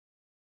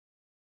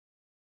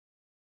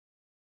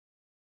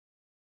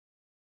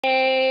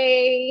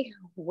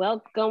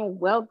Welcome,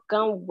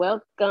 welcome,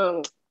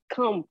 welcome.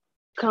 Come,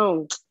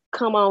 come,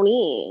 come on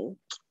in.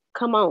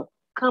 Come on,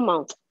 come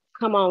on,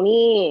 come on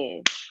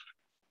in.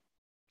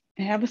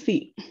 Have a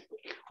seat.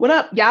 What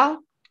up, y'all?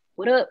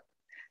 What up?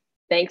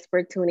 Thanks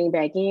for tuning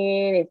back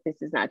in. If this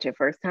is not your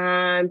first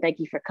time, thank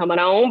you for coming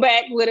on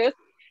back with us.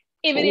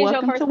 If it is your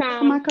Welcome first to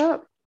What's in My time,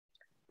 Cup.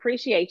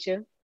 appreciate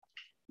you.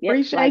 Yep,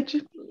 Appreciate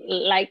you.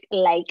 like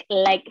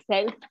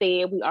Sam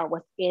said, we are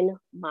what's in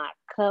my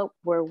cup,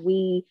 where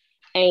we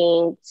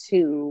aim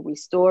to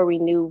restore,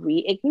 renew,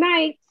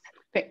 reignite.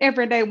 The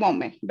everyday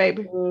woman,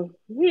 baby.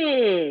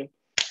 Hmm.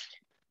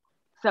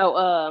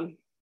 So,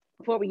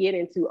 before we get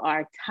into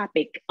our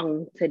topic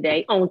on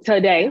today, what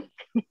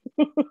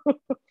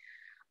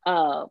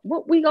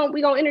we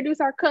gonna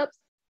introduce our cups.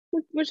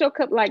 What's your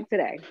cup like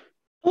today?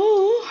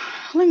 Oh,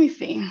 let me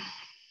see.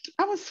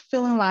 I was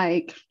feeling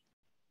like,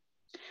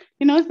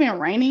 it's been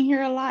raining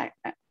here a lot.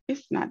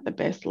 It's not the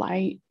best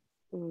light.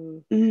 But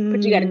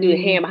you got to do the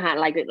hand behind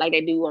like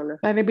they do on the.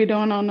 Like they be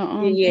doing on the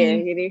Yeah,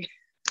 thing. it is.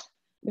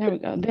 There we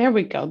go. There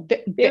we go.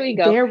 There we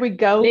go. There we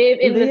go. Live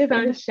in the Live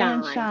in the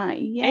sunshine.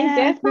 sunshine. Yeah, Ain't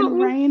that it's been something?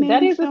 That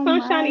raining is a so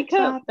sunshiny much.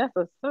 cup. That's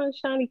a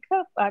sunshiny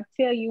cup. I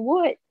tell you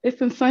what. It's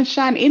some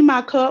sunshine in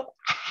my cup.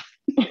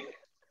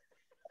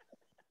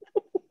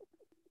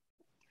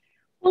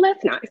 Well,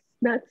 that's nice.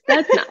 That's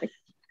nice.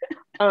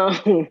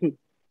 Um,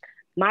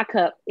 my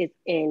cup is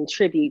in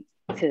tribute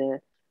to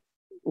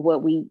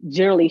what we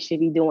generally should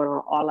be doing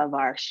on all of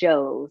our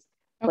shows.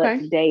 But Okay.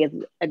 today is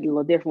a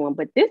little different one.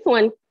 But this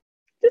one,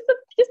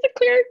 just a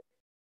clear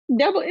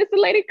double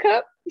insulated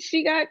cup.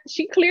 She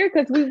clear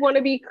because we want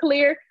to be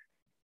clear,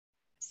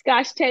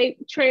 scotch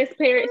tape,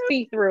 transparent,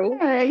 see through.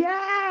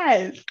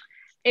 Yes.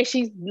 And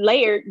she's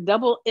layered,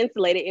 double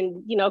insulated,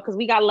 and because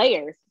we got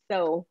layers.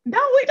 So No,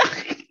 we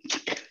don't.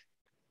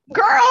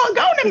 Girl,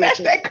 go and mess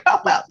that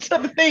cup up to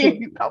the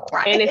thing. Go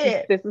right and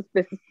ahead. this is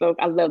so.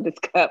 I love this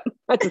cup.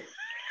 I just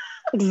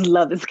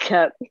love this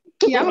cup.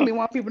 Yeah, I don't be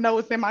want people to know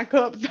what's in my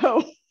cup,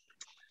 so.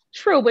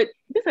 True, but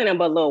this ain't nothing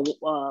but a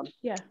little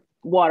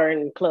water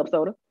and club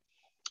soda.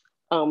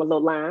 A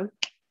little lime.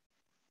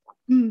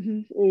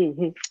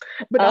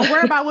 But don't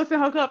worry about what's in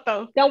her cup,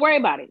 though. Don't worry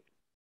about it.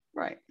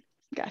 Right.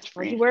 Gotcha.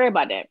 Don't you worry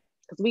about that,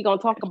 because we're gonna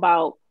talk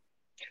about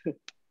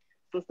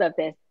some stuff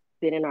that's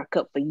been in our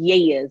cup for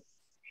years.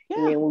 Yeah.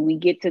 And then when we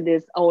get to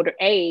this older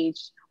age,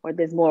 or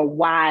this more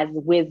wise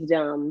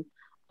wisdom,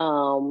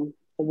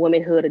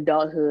 womanhood,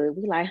 adulthood,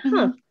 we like,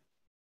 man,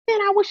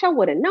 I wish I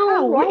would have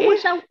known. I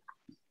wish I.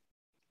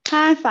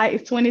 Hindsight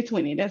is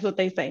 2020. That's what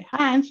they say.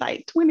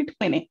 Hindsight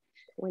 2020.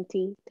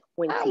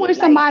 2020. I wish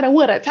somebody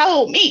would have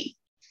told me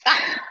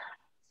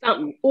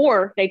something,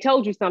 or they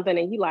told you something,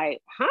 and you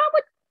like, huh?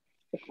 What?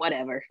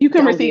 Whatever. You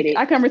can receive it.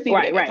 I can receive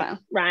it. Right.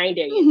 I ain't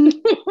there yet.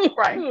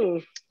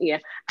 Right. Yeah.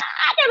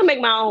 I gotta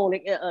make my own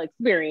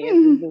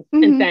experiences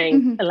and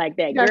things like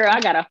that. Girl, I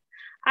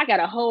got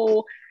a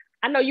whole.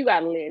 I know you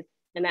got a list,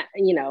 and I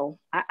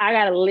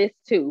got a list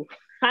too.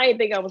 I didn't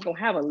think I was gonna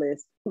have a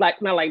list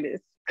not like this.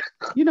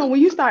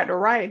 When you start to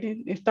write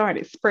and start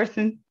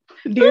expressing,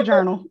 dear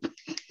journal.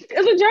 It's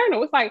a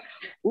journal. It's like,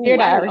 ooh,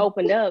 I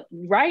opened up.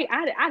 Right.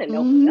 I didn't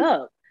open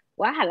up.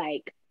 Well, I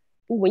like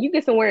when you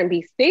get somewhere and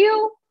be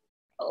still.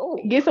 Oh.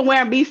 Get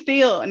somewhere and be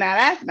still.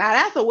 Now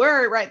that's a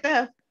word right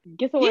there.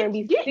 Get somewhere and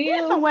be still.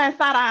 Get somewhere and sit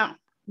down.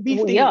 Be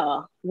still.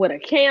 Yeah, with a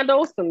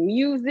candle, some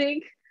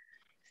music,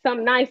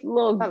 some nice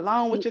little.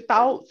 Along with your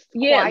thoughts.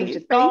 Yeah, with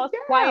your thoughts,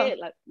 quiet,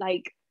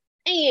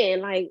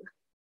 and man,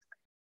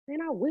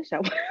 I wish I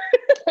would.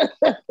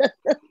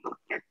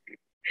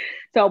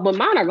 So, but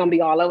mine are gonna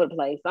be all over the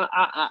place.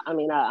 I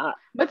mean,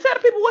 but tell the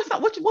people what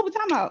we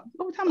talking about.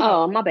 What we talking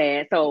about? Oh, my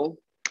bad. So,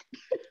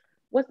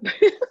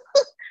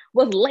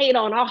 what's laid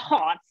on our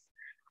hearts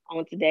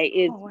on today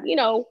is,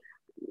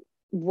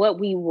 what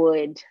we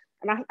would,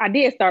 and I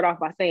did start off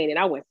by saying it.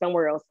 I went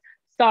somewhere else.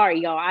 Sorry,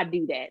 y'all. I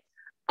do that.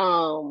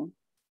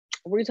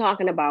 We're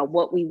talking about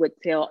what we would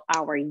tell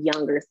our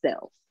younger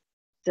selves.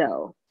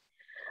 So,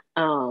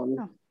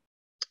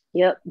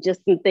 yep,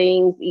 just some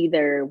things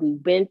either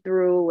we've been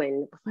through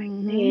and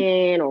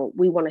man, or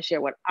we want to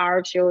share with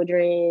our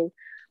children,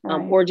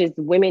 or just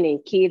women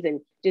and kids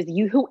and just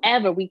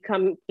whoever we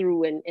come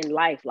through in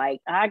life.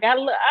 Like, I got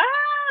a little,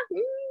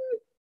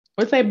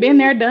 what's say, been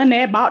there, done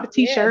that, bought the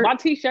t-shirt. Bought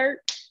t-shirt,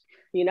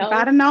 If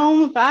I'd have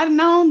known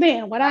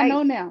then what I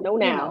know now. Know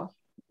now.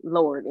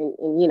 Lord. And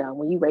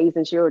when you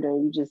raising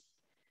children, you just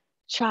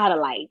try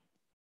to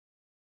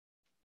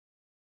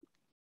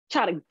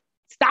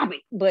stop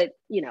it. But,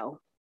 you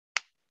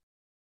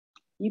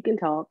can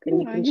talk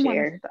and you can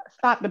share.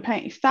 Stop the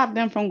pain. Stop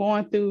them from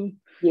going through,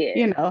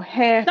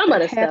 half some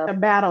of the stuff. The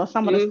battle,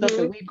 some of the stuff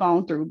that we've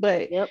gone through.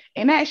 But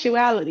in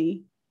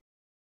actuality,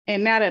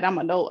 and now that I'm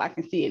adult, I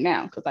can see it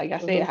now. Because like I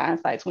said,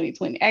 hindsight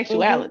 2020.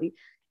 Actuality,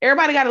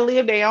 everybody got to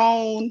live their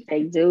own.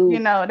 They do. They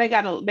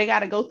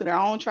gotta go through their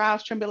own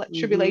trials,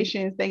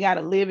 tribulations. They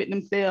gotta live it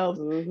themselves.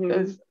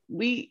 Because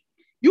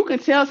you can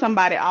tell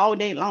somebody all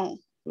day long,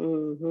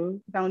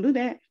 don't do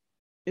that.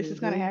 This is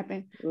gonna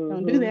happen.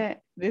 Don't do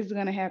that. This is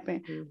gonna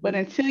happen. But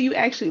until you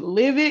actually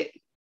live it,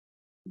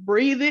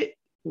 breathe it.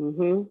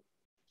 Mm-hmm.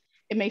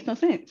 It makes no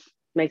sense.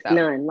 Makes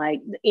none. Like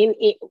in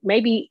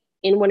maybe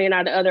in one ear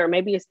or the other, or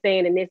maybe it's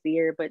staying in this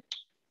ear, but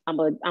I'm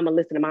a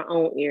listen to my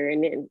own ear,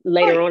 and then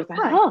later on it's like,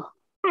 oh,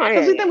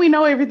 because we think we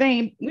know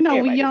everything. We know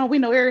we young, we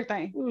know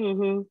everything.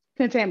 Mm-hmm.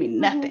 Can't tell me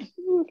nothing.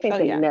 Can't tell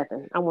me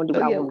nothing. I want to do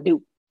what I want to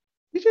do.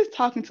 We're just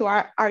talking to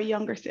our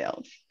younger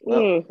selves.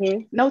 Well,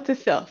 note to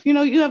self. You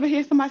know, you ever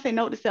hear somebody say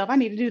note to self? I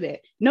need to do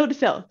that. Note to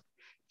self.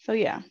 So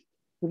yeah.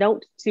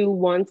 Note to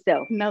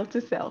oneself. Note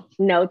to self.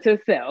 Note to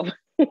self.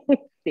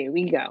 There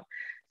we go.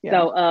 Yeah.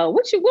 So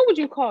what would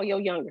you call your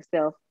younger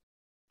self?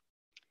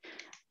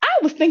 I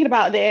was thinking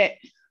about that.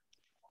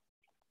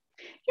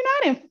 You know,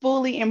 I didn't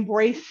fully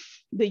embrace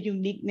the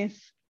uniqueness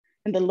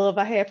and the love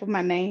I had for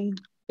my name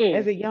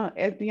as the young.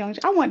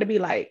 I wanted to be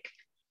like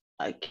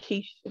a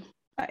Keisha,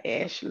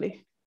 a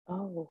Ashley.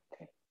 Oh,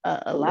 okay.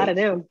 A lot of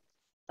them.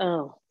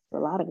 Oh, a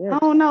lot of them. I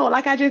don't know.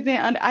 Like I just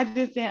didn't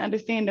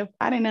understand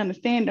I didn't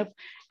understand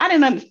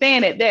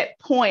at that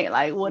point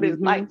like what it's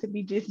like to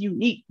be just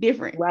unique,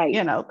 different. Right.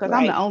 You know, because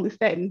I'm the only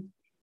Staten.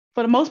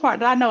 For the most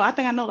part that I know, I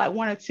think I know like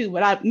one or two,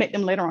 but I met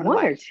them later on.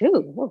 One or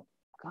two. Oh,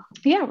 God.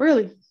 Yeah,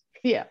 really.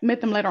 Yeah, met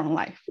them later on in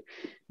life.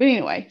 But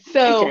anyway,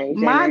 so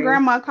my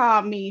grandma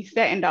called me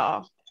Staten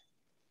Doll.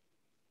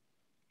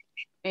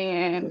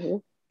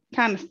 And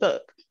kind of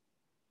stuck.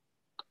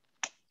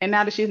 And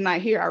now that she's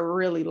not here, I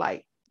really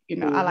like, you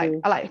know, I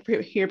like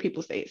to hear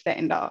people say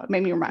Staten Doll. It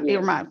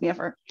reminds me of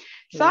her.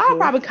 So I'll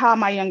probably call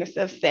my younger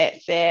self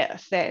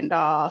Staten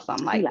Doll,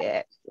 something like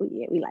that.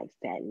 Yeah, we like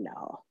Staten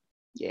Doll.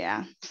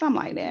 Yeah,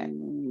 something like that.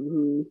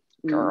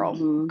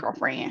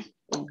 Girlfriend.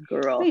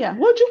 Girl. So yeah.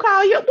 What would you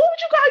call your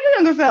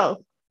younger self?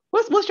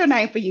 What's your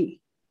name for you?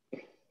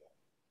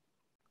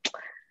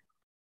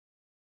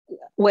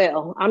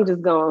 Well, I'm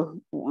just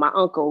going my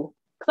uncle,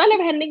 because I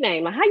never had a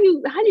nickname. Like, how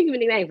you give a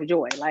nickname for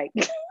Joy? Like,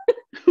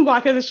 why?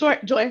 Because it's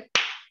short, Joy.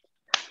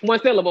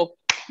 One syllable.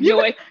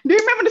 Joy. Do you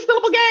remember the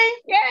syllable game?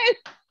 Yes.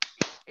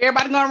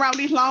 Everybody going around with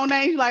these long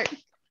names, like.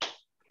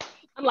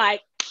 I'm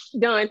like,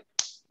 done.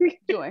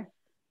 Joy.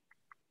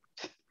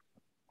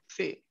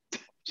 See.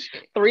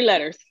 3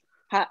 letters.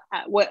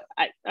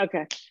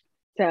 Okay.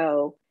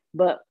 So,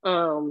 but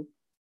my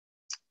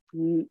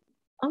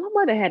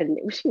mother had a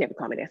name. She never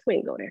called me that. So we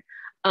ain't go there.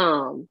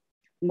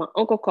 My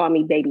uncle called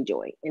me Baby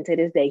Joy, and to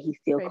this day he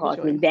still calls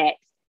me that.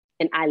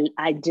 And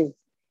I just,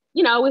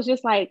 you know, it's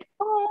just like,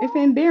 oh, it's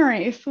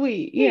endearing, it's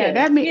sweet. Yeah,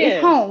 that means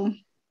it's home.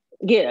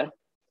 Yeah.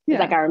 It's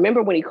like, I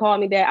remember when he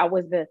called me that, I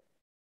was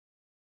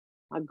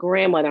my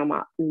grandmother on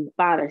my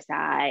father's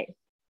side,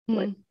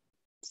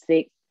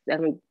 6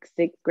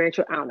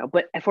 grandchildren, I don't know.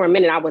 But for a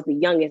minute I was the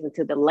youngest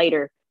until the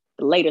later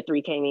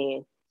 3 came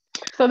in.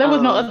 So there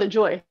was no other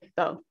Joy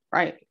though,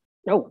 right?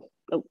 No.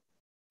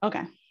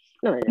 Okay.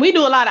 No. We do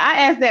a lot of,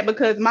 I asked that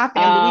because my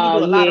family, we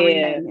do a lot of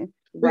renaming.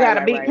 We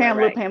got a big Pam,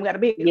 little Pam. We got a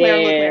big Claire,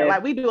 little Claire.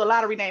 Like we do a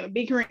lot of renaming.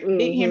 Big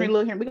Henry,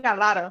 little Henry. We got a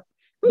lot of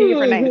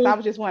different names. So I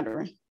was just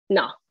wondering.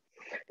 No,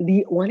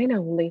 the one and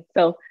only.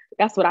 So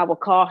that's what I would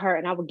call her,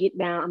 and I would get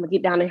down. I'm gonna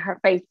get down in her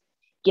face,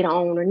 get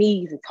on her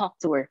knees, and talk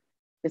to her.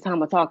 That's how I'm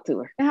gonna talk to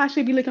her. And how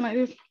she be looking like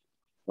this?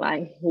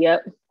 Like,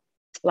 yep.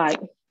 Like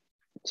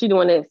she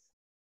doing this.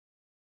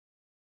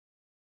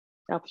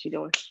 That's what she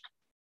doing.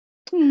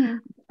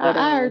 But,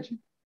 I heard you.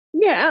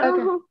 Yeah.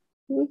 Okay.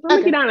 I'm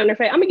gonna get down on her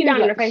face. I'm gonna get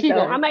down on her face though.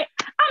 I might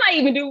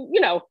even do, you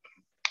know.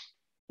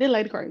 This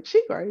lady crazy.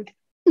 She crazy.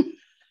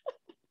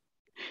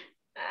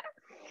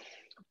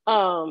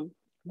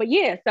 But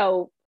yeah,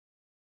 so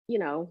you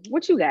know,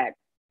 what you got?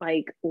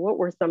 Like, what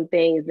were some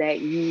things that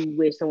you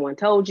wish someone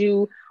told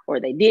you, or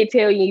they did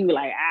tell you? You were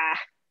like,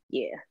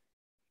 yeah.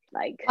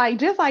 Like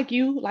just like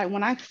you, like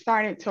when I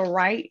started to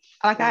write,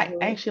 like I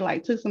actually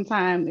like took some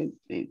time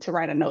to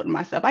write a note to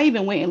myself. I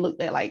even went and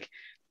looked at like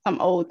some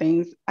old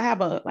things. I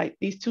have like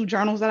these 2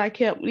 journals that I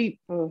kept, these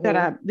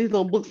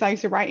little books I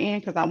used to write in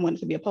because I wanted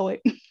to be a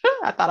poet.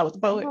 I thought I was a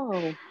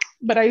poet,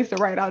 but I used to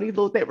write all these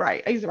little things.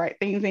 I used to write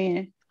things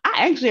in.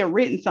 I actually had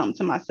written something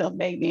to myself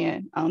back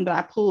then that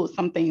I pulled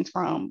some things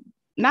from,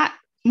 not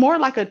more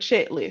like a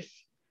checklist,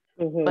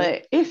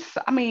 but it's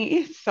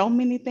so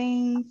many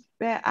things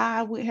that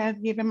I would have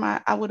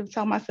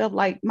told myself,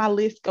 like my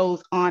list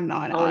goes on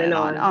and on and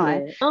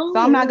on. Yeah. So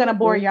I'm not going to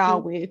bore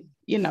y'all with,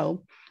 you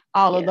know,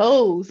 all of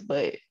those,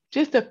 but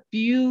just a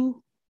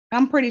few.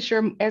 I'm pretty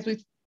sure as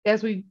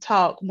we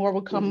talk, more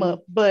will come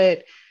up.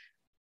 But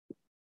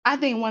I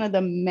think one of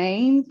the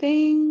main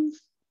things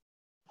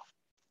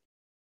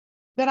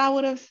that I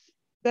would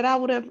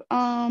have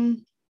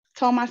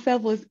told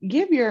myself was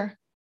give your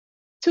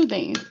 2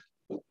 things.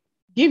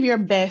 Give your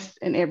best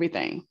in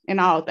everything, in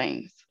all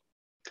things.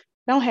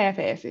 Don't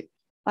half-ass it.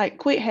 Like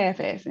quit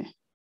half-assing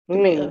to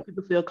make other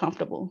people feel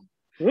comfortable.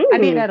 I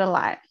did that a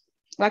lot.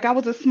 Like I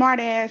was a smart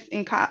ass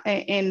in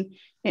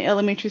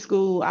elementary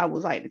school. I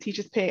was like the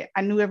teacher's pet.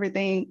 I knew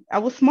everything. I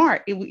was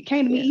smart. It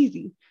came to me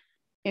easy.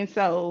 And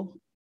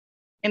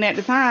at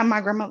the time,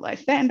 my grandma was like,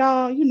 Staten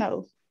Doll, you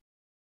know,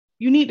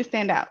 you need to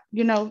stand out.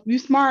 You know, you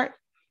smart,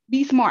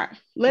 be smart.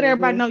 Let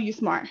everybody know you're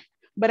smart.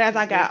 But as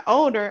I got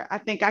older, I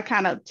think I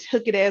kind of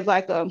took it as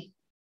like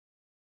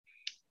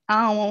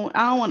I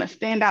don't want to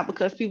stand out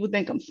because people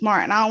think I'm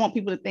smart, and I don't want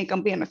people to think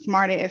I'm being a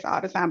smart ass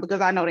all the time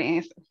because I know the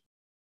answer.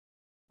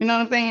 You know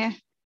what I'm saying?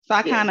 So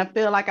I kind of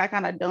feel like I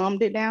kind of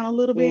dumbed it down a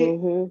little bit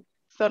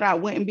so that I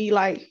wouldn't be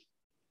like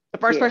the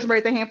first person to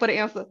raise their hand for the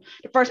answer,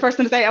 the first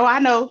person to say, "Oh, I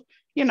know,"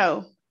 you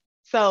know.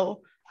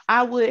 So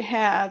I would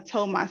have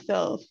told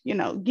myself,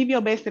 give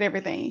your best at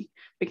everything.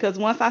 Because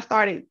once I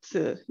started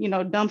to,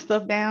 dumb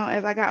stuff down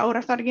as I got older,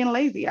 I started getting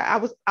lazy. I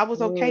was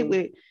okay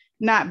with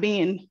not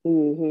being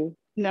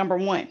number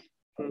one.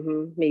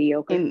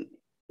 Mediocre. And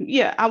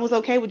yeah, I was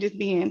okay with just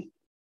being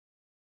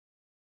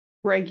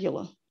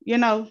regular. I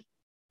didn't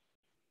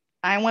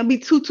want to be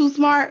too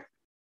smart.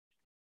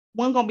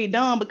 Wasn't gonna be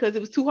dumb because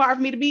it was too hard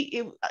for me to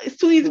be. It's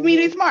too easy for me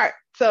to be smart.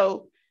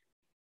 So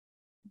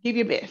give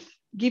your best.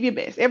 Give your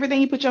best. Everything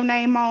you put your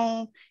name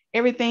on,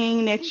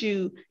 everything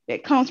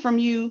that comes from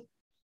you,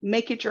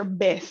 make it your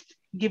best.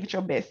 Give it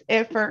your best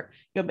effort,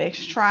 your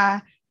best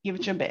try. Give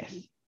it your best.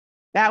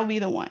 That would be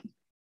the one.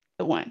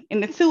 The one.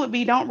 And the two would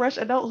be don't rush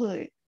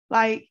adulthood.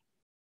 Like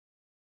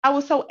I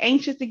was so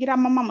anxious to get out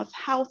of my mama's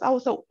house. I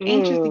was so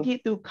anxious to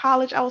get through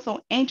college. I was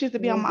so anxious to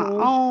be on my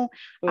own.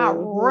 I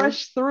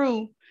rushed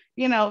through,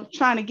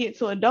 trying to get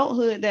to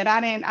adulthood that I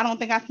don't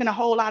think I spent a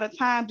whole lot of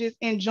time just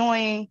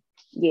enjoying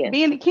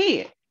being a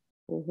kid.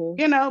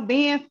 Being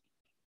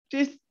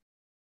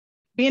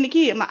a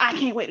kid. I'm like, I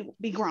can't wait to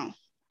be grown.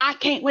 I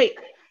can't wait.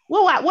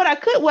 Well, what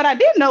I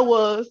didn't know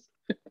was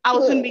I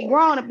was going to be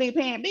grown and be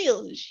paying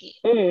bills and shit.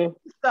 So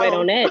wait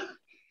on that.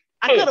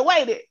 I could have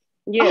waited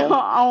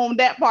on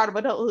that part of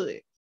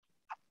adulthood.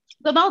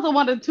 So those are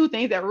one of the two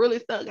things that really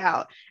stuck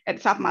out at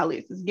the top of my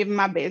list is giving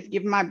my best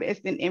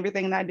in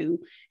everything that I do.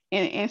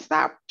 And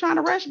stop trying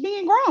to rush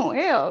being grown.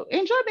 Hell,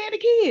 enjoy being a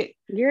kid.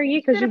 Yeah,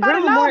 because you're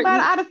grown more.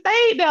 I'd have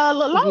stayed there a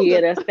little longer.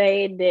 You'd have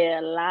stayed there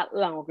a lot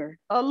longer.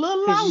 A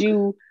little longer.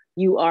 Because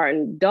you are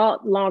an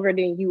adult longer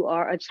than you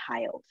are a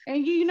child.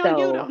 And you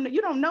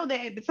don't know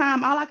that at the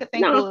time. All I could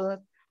think was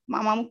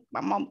my mom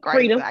crazy.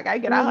 Freedom. I gotta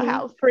get out of her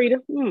house.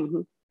 Freedom.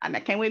 And I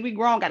can't wait to be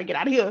grown. Gotta get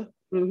out of here.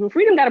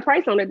 Freedom got a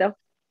price on it though.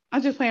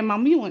 I'm just playing,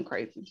 Mom. You went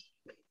crazy.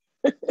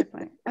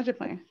 I'm just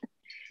playing.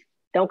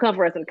 Don't come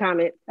for us in the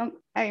comments.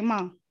 Hey,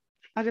 Mom.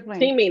 I'm just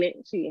playing. She mean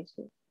it. She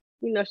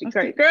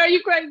crazy. Girl,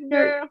 you crazy,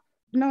 girl.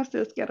 No, I'm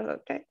still scared of her.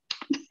 Okay.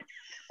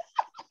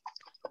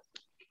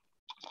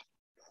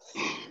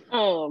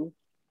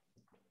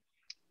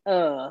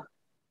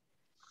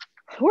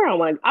 Where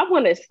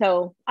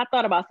I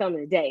thought about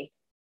something today,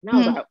 and I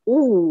was like,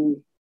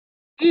 ooh.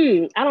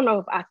 I don't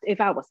know if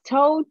I was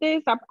told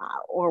this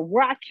or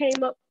where I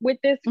came up with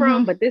this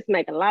from, but this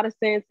makes a lot of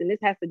sense, and this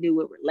has to do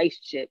with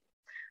relationships.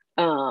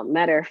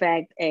 Matter of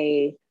fact,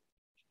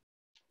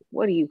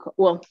 what do you call?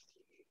 Well,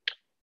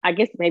 I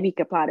guess maybe you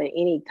could apply to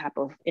any type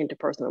of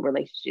interpersonal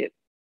relationship,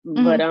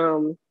 but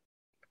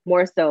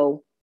more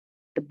so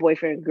the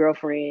boyfriend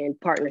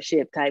girlfriend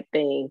partnership type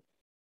thing.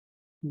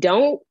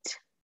 Don't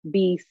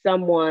be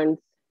someone's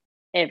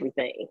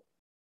everything.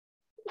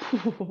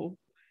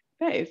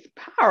 That is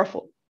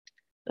powerful.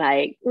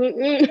 Like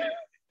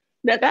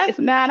that's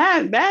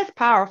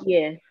powerful.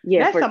 Yeah.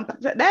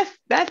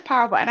 That's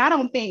powerful, and I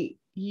don't think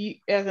you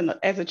as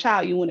a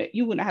child you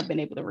wouldn't have been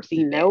able to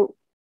receive nope.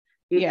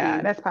 that.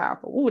 Yeah, that's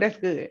powerful. Ooh, that's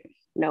good.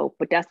 No,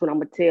 but that's what I'm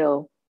gonna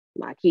tell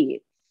my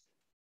kids.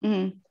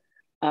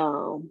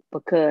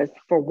 Because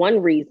for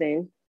one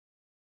reason,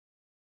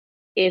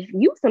 if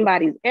you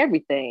somebody's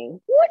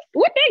everything,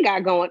 what they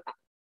got going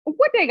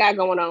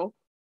on?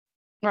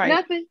 Right.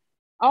 Nothing.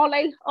 All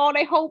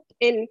they hope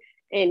and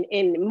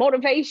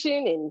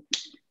motivation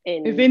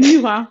and is in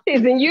you, huh?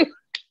 Is in you.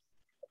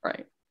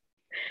 Right.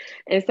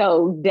 And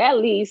so that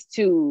leads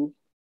to,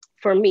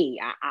 for me,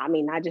 I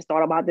mean, I just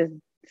thought about this,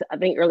 I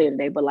think earlier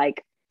today, but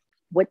like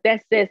what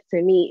that says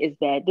to me is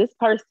that this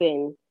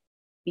person,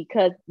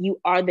 because you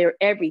are their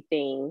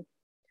everything,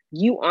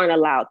 you aren't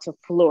allowed to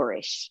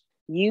flourish.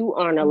 You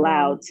aren't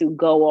allowed to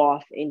go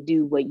off and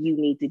do what you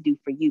need to do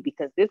for you,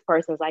 because this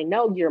person's like,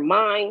 no, you're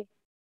mine.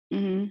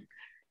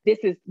 This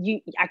is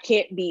you. I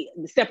can't be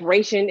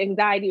separation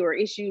anxiety or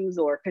issues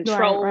or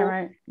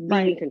control,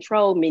 being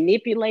controlled,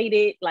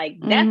 manipulated. Like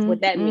that's what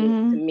that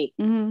means to me.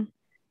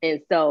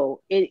 And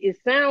so it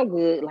sounds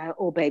good. Like,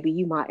 oh, baby,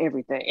 you my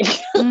everything.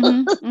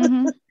 Seriously,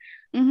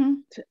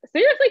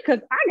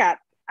 because I got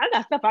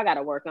stuff I got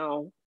to work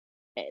on.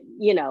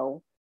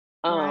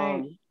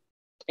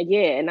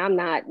 Yeah, and I'm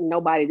not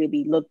nobody to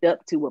be looked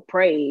up to or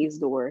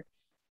praised or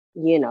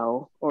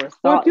or thought.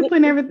 Well, if you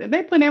put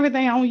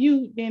everything on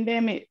you, then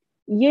damn it.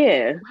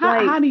 Yeah.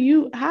 How do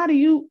you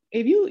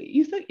if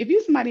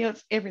you somebody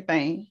else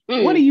everything,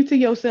 what are you to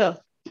yourself?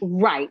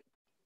 Right.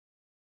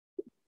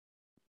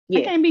 Yeah.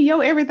 I can't be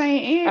your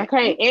everything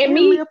and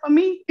me live for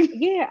me.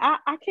 Yeah,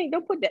 I can't.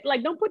 Don't put that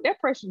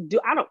pressure.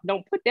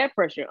 Don't put that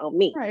pressure on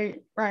me.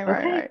 Right.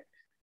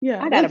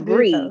 Yeah. I gotta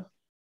breathe.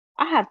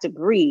 I have to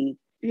breathe.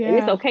 Yeah. And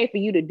it's okay for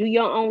you to do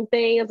your own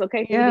thing. It's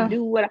okay for you to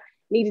do what I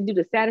need to do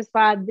to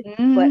satisfy.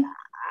 But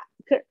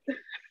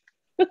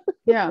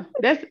yeah,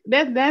 that's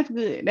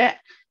good.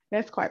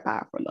 That's quite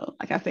powerful though.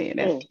 Like I said,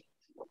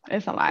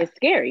 that's a lot. It's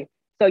scary.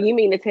 So you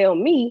mean to tell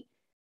me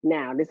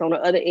now, this on the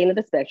other end of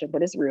the spectrum,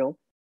 but it's real.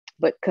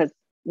 But because,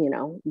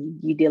 you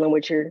dealing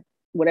with your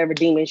whatever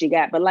demons you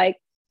got. But like,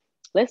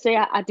 let's say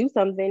I do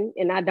something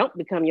and I don't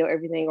become your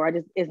everything, or I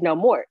just, it's no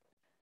more.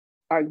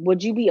 Or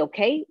would you be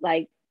okay?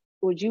 Like,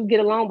 would you get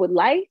along with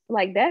life?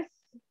 Like that's,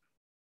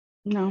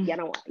 no. Yeah, I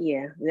don't,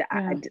 yeah.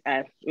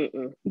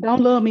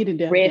 Don't love me to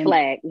death. Red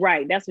flag.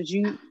 Right. That's what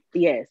you,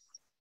 yes.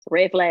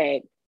 Red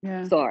flag.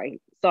 Yeah.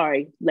 Sorry,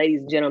 ladies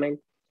and gentlemen.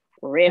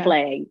 Red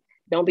flag.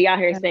 Don't be out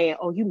here saying,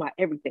 "Oh, you my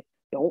everything."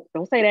 Don't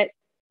say that.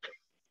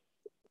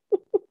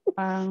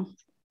 I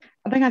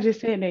think I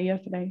just said that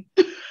yesterday.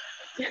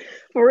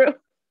 For real.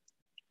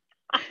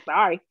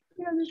 Sorry.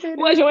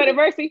 Was your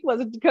anniversary?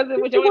 Was it because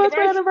it was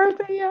your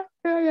anniversary? Yeah.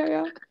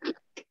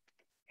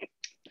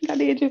 I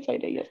did just say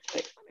that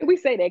yesterday. We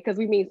say that because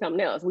we mean something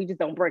else. We just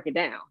don't break it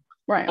down.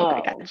 Right.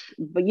 Okay. Gotcha.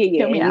 But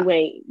yeah. You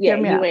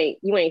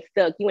ain't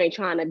stuck. You ain't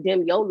trying to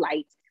dim your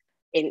light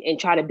and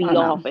try to be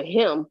off of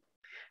him.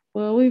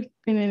 Well, we've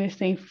been in this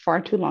thing for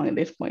far too long at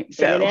this point.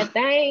 So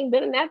been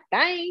in that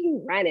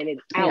thing, writing it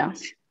out.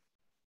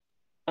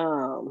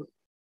 So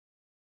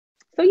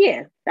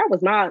yeah, that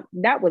was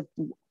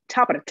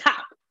top of the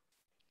top.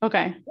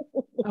 Okay.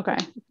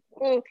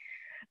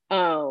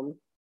 Some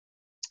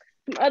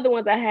other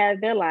ones I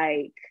have, they're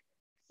like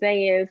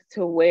sayings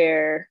to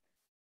where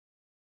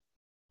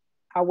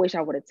I wish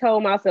I would have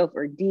told myself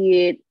or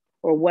did,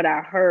 or what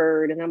I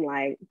heard, and I'm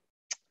like,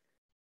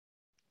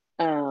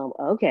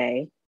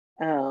 okay.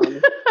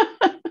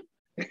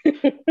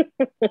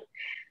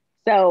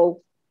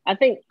 So I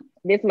think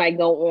this might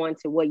go on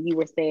to what you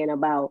were saying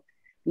about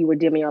you were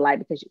dimming your light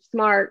because you're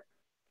smart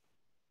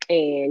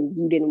and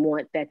you didn't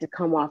want that to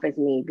come off as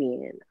me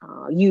being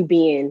you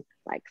being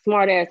like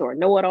smart ass or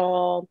know it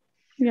all.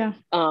 Yeah.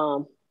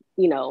 So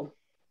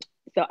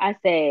I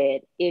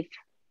said,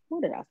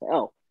 what did I say?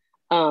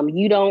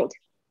 You don't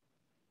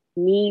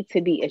need to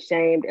be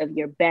ashamed of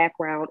your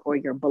background or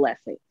your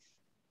blessings.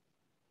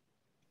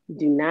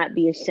 Do not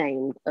be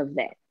ashamed of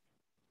that.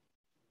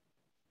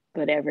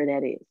 Whatever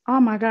that is. Oh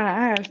my God,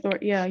 I have a story.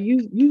 Yeah,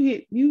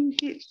 you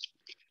hit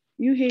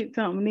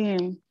something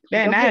in.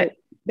 That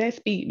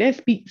definitely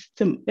speaks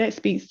to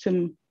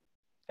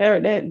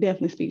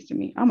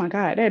me. Oh my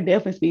God, that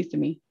definitely speaks to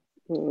me.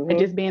 Mm-hmm. And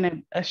just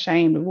being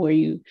ashamed of where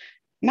you,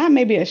 not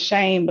maybe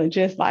ashamed, but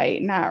just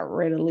like not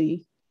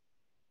readily.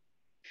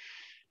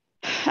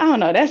 I don't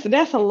know.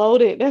 That's a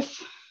loaded.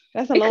 That's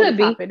a loaded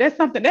topic. That's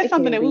something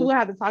that we will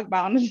have to talk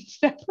about on a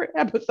separate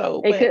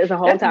episode. It's a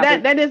whole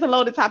topic. That is a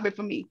loaded topic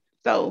for me.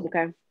 So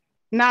okay.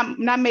 Not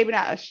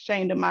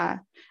ashamed of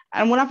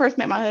and when I first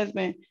met my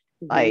husband,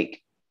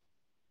 like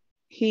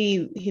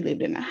he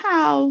lived in a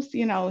house,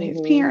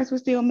 his parents were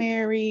still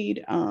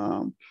married.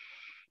 I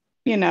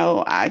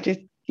just,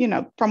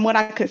 from what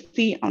I could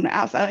see on the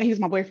outside, he was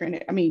my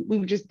boyfriend. I mean, we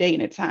were just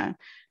dating at the time.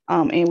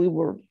 And we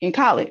were in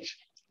college.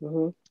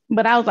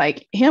 But I was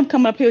like, him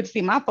coming up here to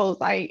see my folks,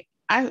 like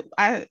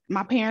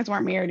my parents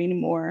weren't married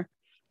anymore.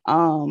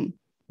 My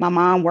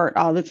mom worked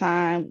all the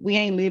time. We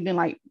ain't lived in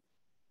like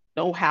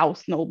no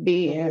house, no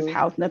big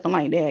house, nothing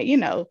like that.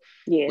 Yeah.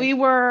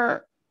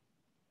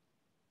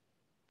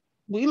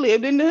 We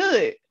lived in the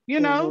hood,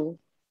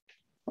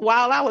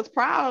 while I was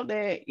proud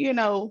that,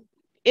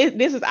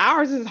 this is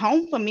ours, this is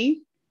home for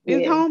me.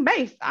 It's home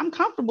base. I'm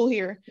comfortable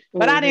here.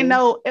 But I didn't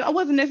know, I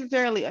wasn't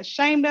necessarily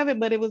ashamed of it,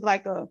 but it was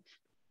like what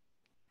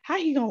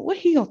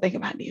he gonna think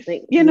about this?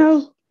 Yeah.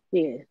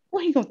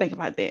 What he gonna think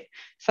about that?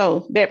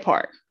 So that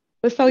part.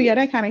 But so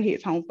that kind of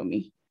hits home for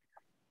me.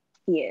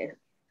 Yeah.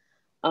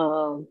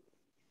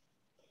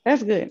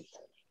 That's good.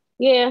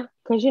 Yeah,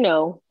 because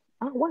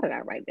why did I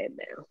write that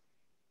down?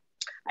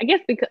 I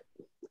guess because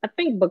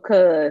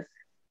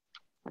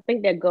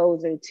that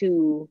goes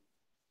into,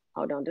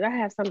 hold on, did I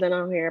have something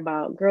on here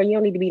about, girl, you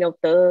don't need to be no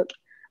thug?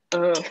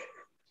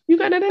 You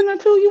got that in there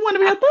too? You want to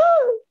be a thug?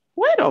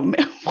 Wait a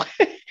minute.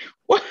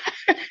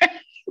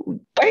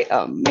 Wait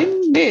a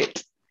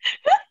minute.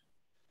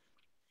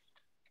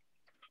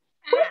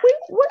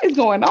 What is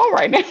going on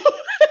right now?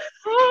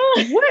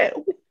 What?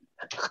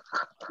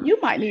 You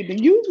might need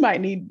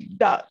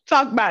to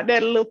talk about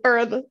that a little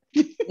further.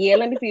 Yeah,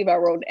 let me see if I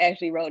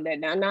actually wrote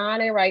that down. Nah, I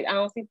didn't write. I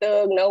don't see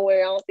thug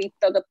nowhere. I don't see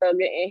thug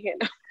in here.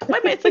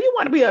 Wait a minute. So you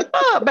want to be a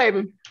thug,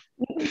 baby?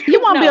 You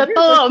want to be a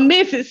thug,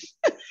 Mrs.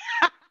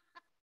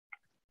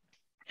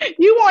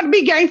 You want to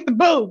be gangsta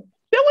boo?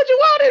 That's what you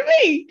wanted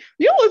me.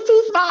 You was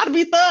too small to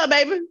be thug,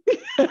 baby.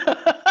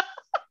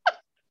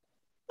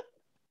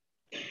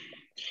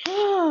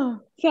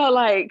 So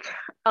like,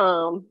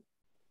 I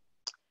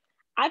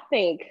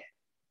think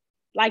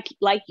like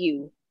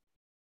you,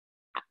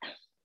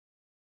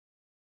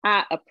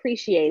 I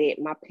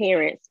appreciated my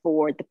parents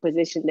for the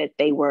position that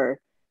they were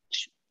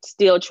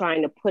still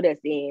trying to put us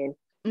in,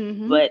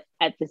 but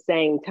at the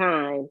same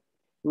time,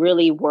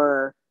 really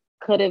could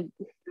have,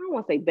 I don't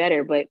want to say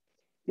better, but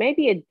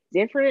maybe a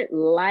different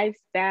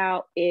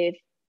lifestyle if,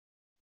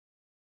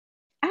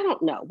 I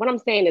don't know. What I'm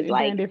saying is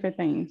like different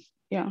things.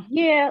 Yeah.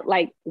 Yeah,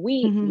 like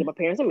my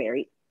parents are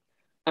married.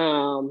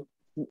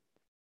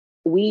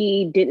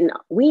 we didn't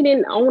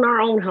own our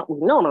own home. We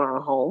didn't own our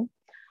own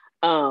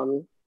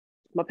home.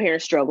 My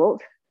parents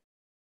struggled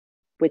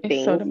with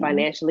It's so things demanding.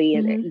 financially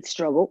and Mm-hmm.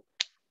 struggled.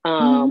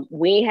 Mm-hmm.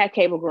 We ain't had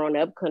cable growing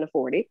up, couldn't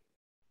afford it.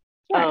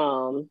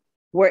 Right.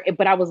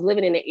 But I was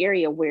living in an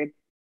area where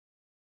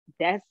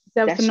that's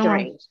That was that's the norm.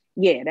 strange.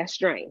 Yeah, that's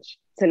strange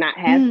to not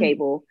have Mm.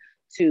 cable.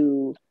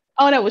 To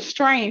Oh, that was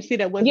strange. See,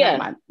 yeah,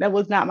 that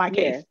was not my yeah,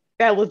 case.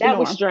 That was the that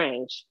was norm.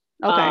 strange.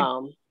 Okay.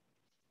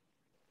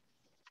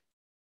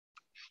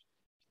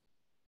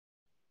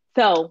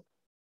 So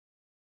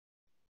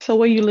So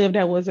where you lived,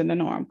 that wasn't the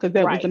norm because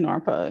that was the right,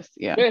 norm for us.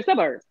 Yeah. they're in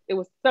suburbs. It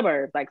was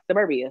suburbs, like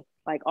suburbia,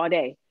 like all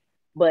day.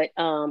 But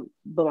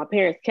my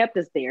parents kept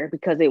us there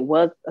because it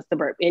was a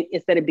suburb.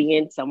 Instead of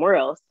being somewhere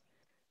else,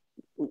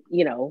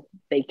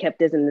 they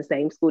kept us in the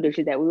same school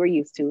district that we were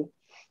used to.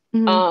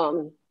 Mm-hmm.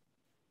 Um,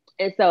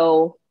 and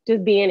so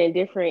just being in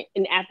different,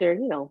 and after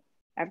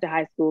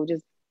high school,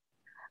 just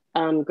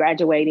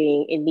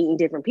graduating and meeting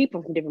different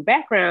people from different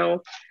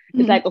backgrounds, it's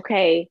Mm-hmm. like,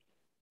 okay,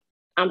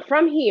 I'm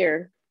from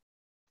here.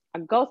 I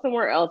go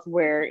somewhere else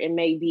where it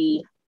may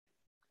be,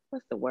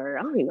 what's the word?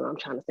 I don't even know what I'm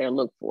trying to say or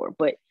look for,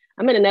 but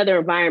I'm in another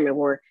environment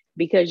where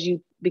because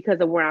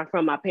of where I'm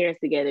from, my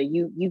parents together,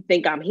 you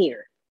think I'm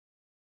here.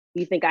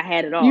 You think I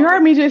had it You heard all.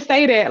 me just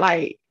say that.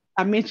 Like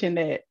I mentioned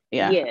that.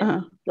 Yeah. Yeah.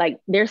 Uh-huh. Like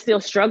they're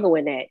still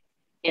struggling that.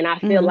 And I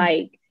feel Mm-hmm.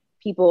 like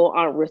people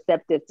aren't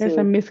receptive There's a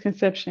to,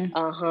 misconception.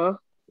 uh-huh.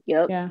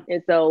 Yep. Yeah.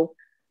 And so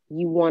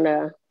you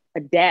wanna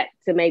adapt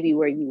to maybe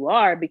where you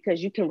are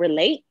because you can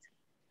relate.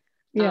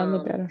 Yeah, a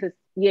little better. To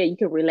yeah, you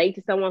can relate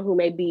to someone who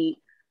may be,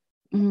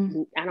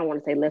 Mm-hmm. I don't want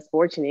to say less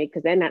fortunate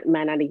because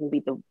might not even be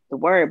the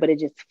word, but it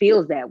just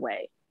feels that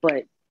way.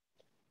 But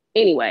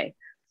anyway,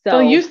 So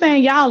you so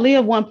saying y'all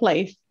live one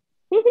place,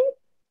 mhm.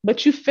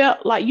 but you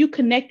felt like you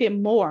connected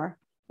more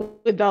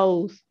with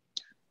those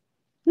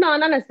No, not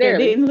that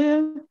necessarily. didn't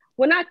live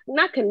We're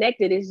not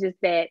connected. It's just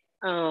that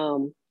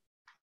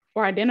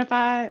or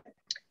identified.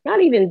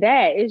 not even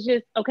that. It's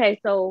just okay.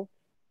 So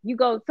you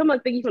go. Someone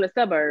think you from the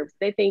suburbs.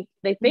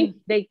 Mm-hmm.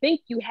 They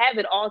think you have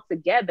it all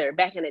together.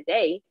 Back in the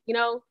day,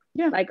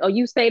 Yeah. like, oh,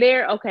 you stay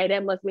there. Okay,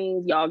 that must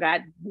mean y'all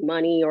got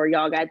money or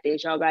y'all got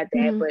this, y'all got that.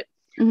 Mm-hmm. But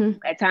Mm-hmm.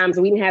 at times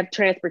we didn't have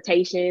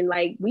transportation.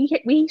 Like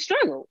we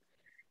struggled,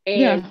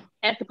 and Yeah.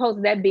 as opposed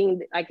to that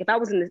being like, if I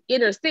was in the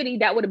inner city,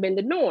 that would have been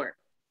the norm.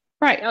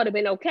 Right. That would have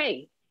been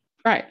okay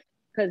Right.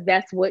 because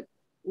that's what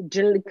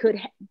generally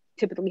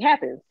typically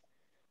happens.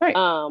 Right.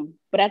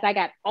 But as I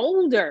got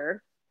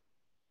older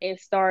and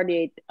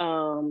started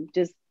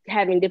just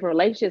having different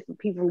relationships with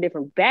people from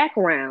different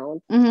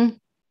backgrounds,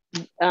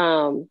 Mm-hmm.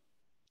 um,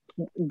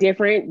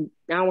 different,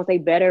 I don't want to say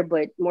better,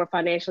 but more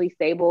financially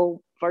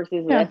stable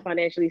versus less Yeah.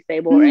 financially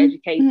stable or Mm-hmm.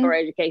 educate Mm-hmm. or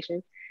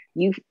education.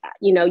 You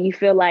you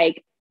feel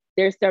like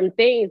there's some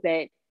things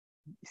that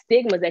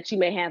stigmas that you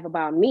may have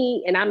about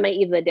me, and I may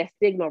either let that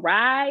stigma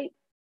ride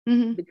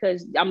Mm-hmm.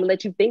 because I'm gonna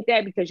let you think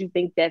that because you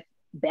think that's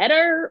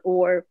better,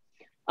 or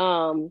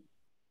um,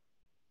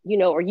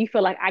 or you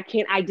feel like I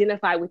can't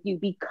identify with you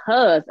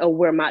because of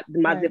where my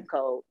Right. zip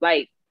code.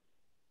 Like,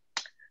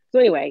 so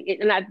anyway,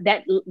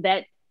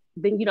 that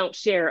then you don't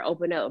share or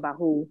open up about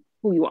who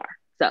you are.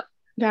 So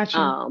Gotcha.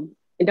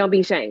 and don't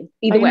be ashamed. Oh,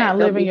 Either you're way, not don't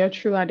living be, your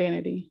true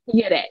identity.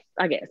 yeah, that,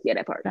 I guess, yeah,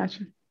 that part.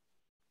 Gotcha.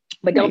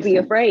 But don't Makes be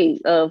sense.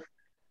 afraid of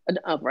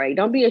afraid.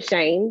 Don't be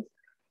ashamed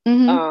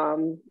Mm-hmm.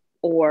 um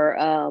or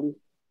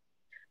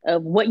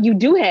of what you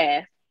do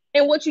have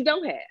and what you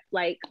don't have.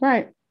 Like,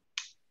 Right.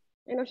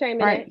 ain't no shame in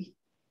that. Right.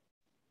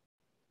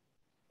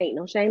 Ain't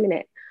no shame in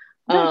that.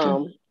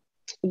 Gotcha.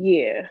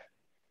 Yeah.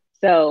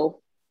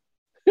 So,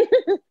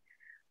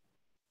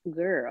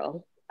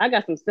 girl, I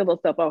got some civil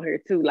stuff on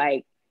here too.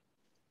 Like,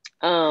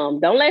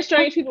 don't let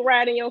strange people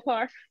ride in your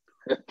car.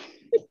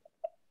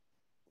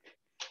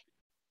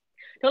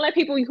 Don't let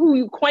people who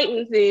you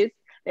acquaintances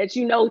that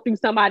you know through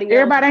somebody else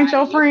Everybody ain't ride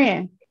your in your,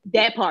 friend.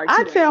 that part I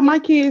too. Like, tell my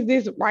kids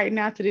this right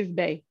now to this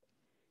day.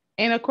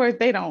 And of course,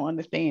 they don't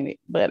understand it.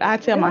 But I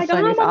tell they're my like, oh,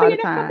 son I'm this on all the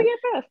time.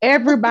 BFF.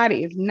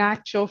 Everybody is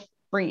not your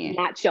friend.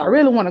 Not I show.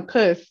 really want to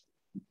cuss,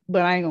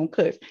 but I ain't going to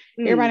cuss.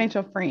 Everybody Mm. ain't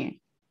your friend.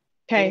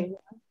 Okay. Mm-hmm.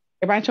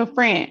 Everybody ain't your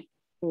friend.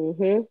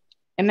 Mm-hmm.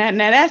 And now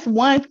that's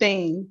one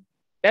thing.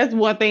 That's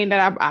one thing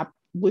that I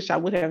wish I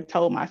would have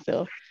told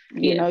myself.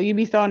 Yeah. You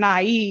be so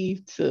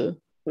naive to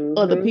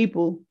other Mm-hmm.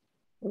 people.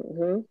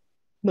 Mm-hmm.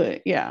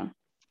 But yeah,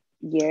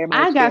 Yeah,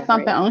 everybody I should be got a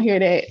something friend. on here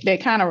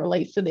that kind of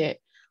relates to that.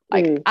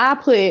 Like Mm. I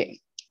put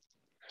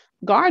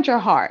guard your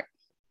heart.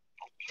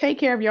 Take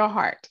care of your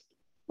heart.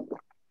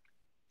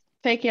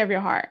 Take care of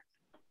your heart.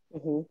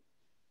 Mm-hmm.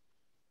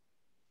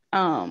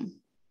 Um,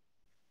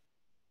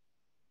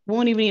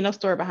 won't even need no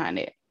story behind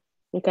it.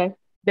 Okay.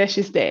 That's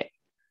just that.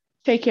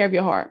 Take care of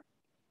your heart.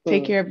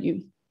 Take Mm. care of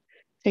you.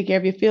 Take care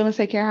of your feelings.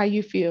 Take care of how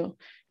you feel.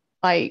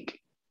 Like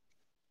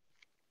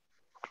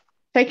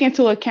take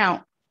into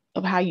account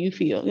of how you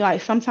feel.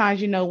 Like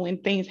sometimes, when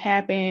things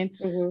happen,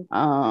 Mm-hmm.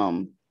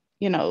 um,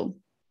 you know,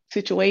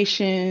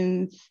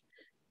 situations,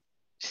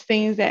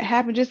 things that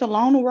happen just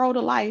along the road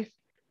of life,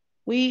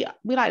 we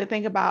like to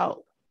think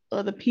about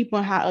other people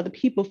and how other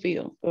people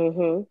feel.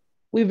 Mm-hmm.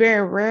 we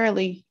very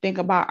rarely think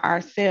about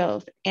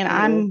ourselves. And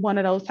I'm one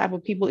of those type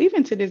of people,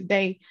 even to this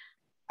day,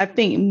 I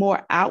think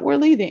more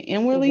outwardly than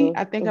inwardly.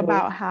 I think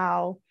about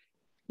how,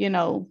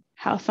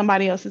 how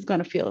somebody else is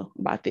going to feel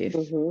about this.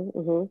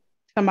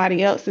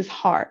 Somebody else's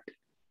heart,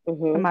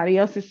 somebody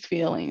else's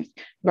feelings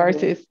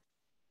versus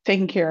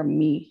taking care of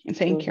me and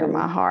taking care of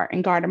my heart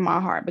and guarding my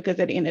heart. Because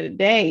at the end of the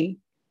day,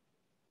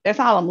 that's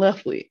all I'm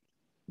left with.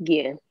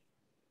 Yeah.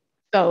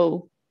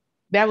 So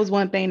that was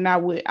one thing I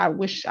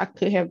wish I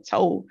could have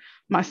told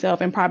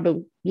myself and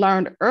probably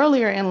learned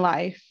earlier in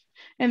life.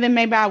 And then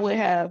maybe I would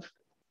have,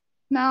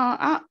 no,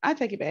 I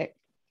take it back.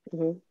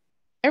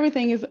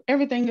 Everything is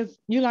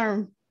you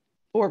learn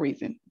for a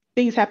reason.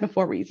 Things happen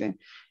for a reason.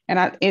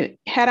 And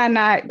had I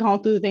not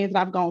gone through the things that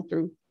I've gone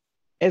through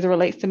as it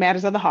relates to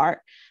matters of the heart,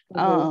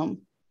 I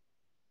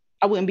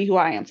wouldn't be who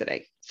I am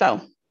today. So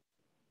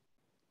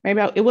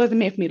maybe it wasn't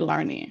meant for me to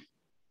learn then.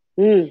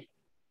 It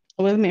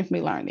wasn't meant for me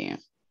to learn then.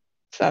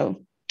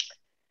 So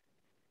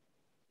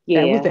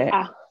yeah, that was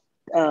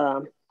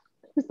that.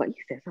 It's like you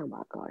said something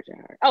about cards.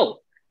 Oh,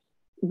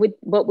 with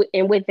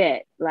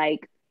that,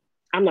 like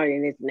I'm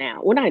learning this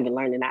now. Well, not even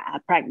learning. I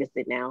practice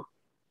it now.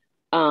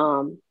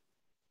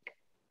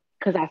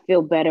 Because I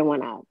feel better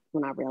when I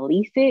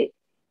release it.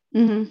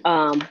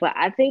 But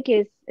I think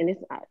I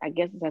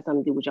guess it has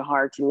something to do with your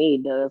heart. To me,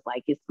 it does.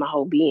 Like it's my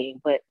whole being.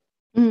 But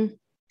to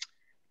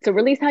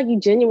release how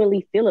you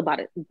genuinely feel about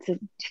it, to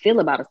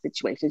feel about a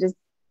situation, just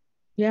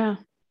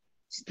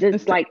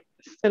like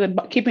instead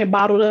of keeping it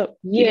bottled up,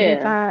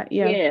 inside,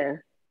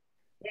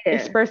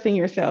 expressing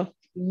yourself.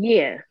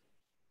 Yeah.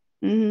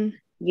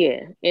 Yeah,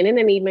 and it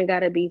ain't even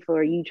gotta be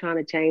for you trying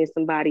to change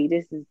somebody.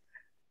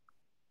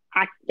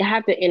 I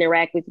have to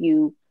interact with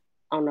you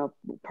on a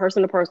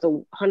person to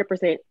person,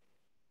 100%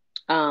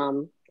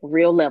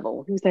 real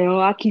level. You say, "Oh,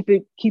 I keep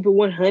it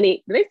 100."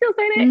 Do they still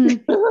say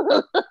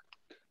that?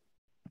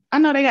 I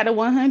know they got the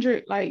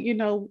 100, like the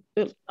little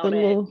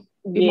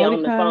emoticon.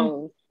 On the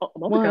phone.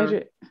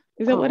 100.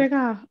 Is that what they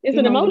call? It's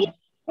an emoji.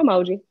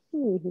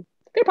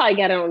 They probably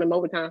got it on the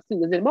emoticons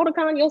too. Is it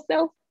emoticon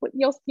yourself with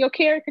your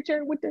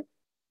caricature with the?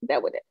 Is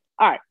that what it?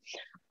 All right.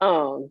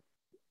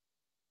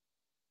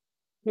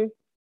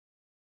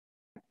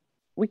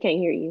 We can't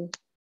hear you.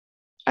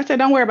 I said,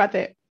 don't worry about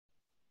that.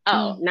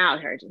 Oh, now I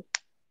heard you.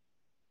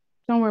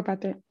 Don't worry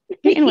about that.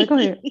 Anyway, go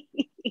ahead.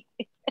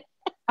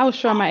 I was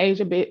showing my age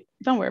a bit.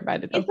 Don't worry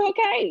about it though. It's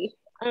okay.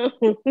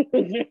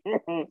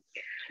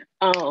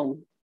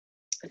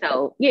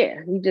 So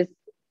yeah, you just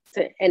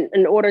and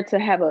in order to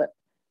have a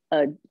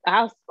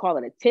I'll call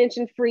it a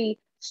tension-free,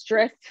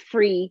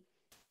 stress-free,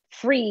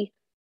 free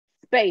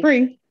space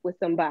with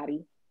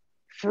somebody.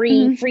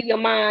 Free your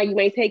mind. You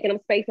ain't taking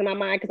up space in my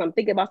mind because I'm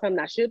thinking about something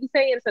I should be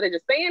saying instead of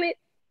just saying it.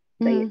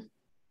 Say it.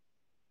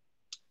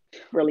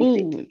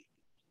 Release it.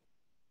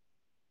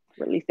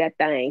 Release that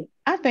thing.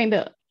 I think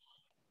that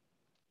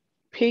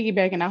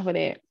piggybacking off of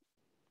that,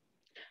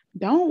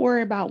 don't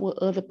worry about what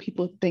other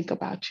people think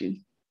about you.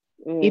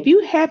 If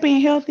you happy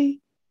and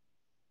healthy,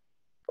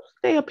 what's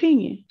their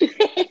opinion?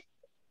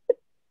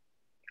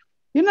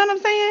 You know what I'm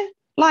saying?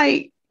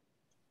 Like,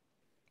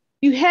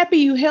 you happy,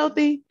 you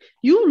healthy,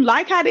 you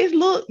like how this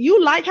look,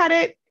 you like how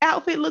that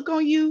outfit look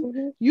on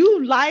you,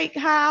 you like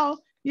how,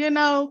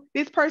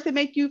 this person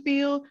make you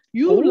feel,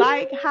 you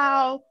like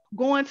how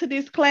going to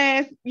this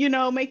class,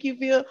 make you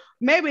feel.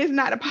 Maybe it's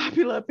not a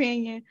popular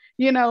opinion,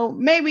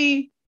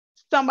 maybe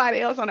somebody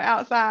else on the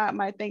outside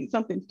might think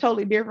something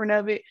totally different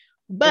of it,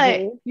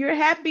 but you're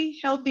happy,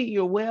 healthy,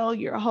 you're well,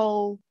 you're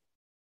whole.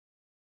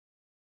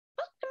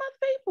 Fuck my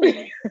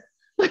people.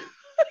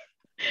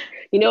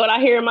 You know what I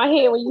hear in my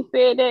head when you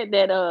said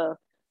that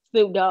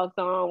Snoop Dogg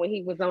song when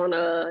he was on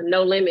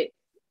No Limit?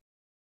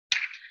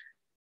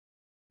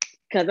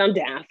 Cause I'm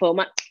down for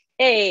my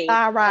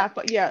I ride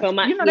for they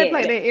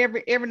play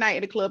that every night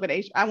at the club at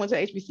I went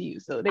to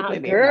HBCU, so they play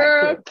that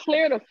every night.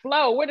 Clear the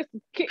flow. Where the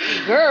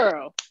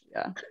girl?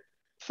 Yeah.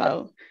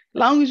 So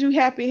long as you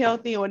happy,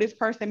 healthy, or this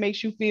person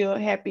makes you feel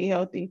happy,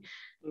 healthy,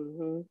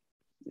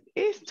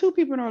 it's two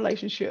people in a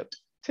relationship.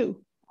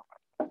 Two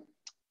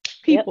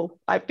people,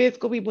 like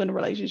physical people in a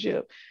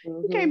relationship.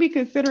 You can't be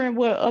considering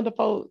what other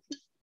folks'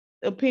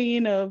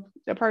 opinion of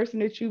the person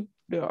that you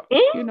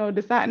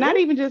decide. Not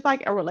even just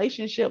like a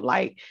relationship,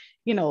 like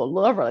a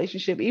love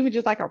relationship, even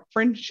just like a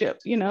friendship.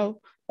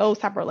 Those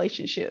type of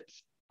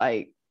relationships.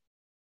 Like,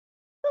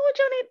 what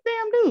you need to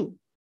damn do?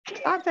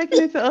 Stop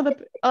taking into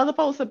other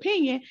folks'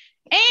 opinion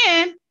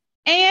and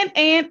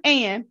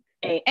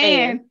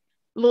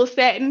little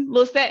satin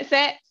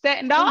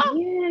dog.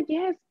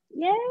 Yes.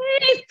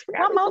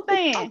 One more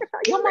thing.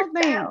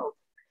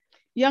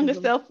 Younger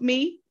self,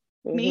 me.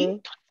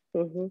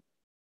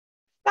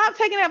 Stop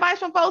taking advice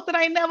from folks that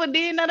ain't never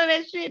did none of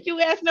that shit you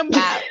asking them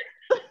about.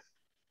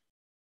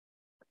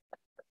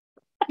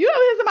 You ever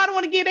hear somebody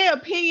want to get their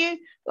opinion?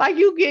 Like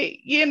you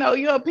get,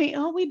 your opinion.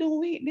 Oh, we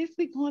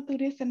going through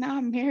this and now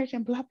I'm married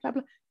and blah, blah,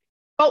 blah.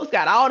 Folks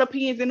got all the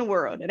opinions in the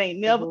world that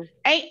ain't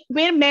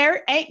been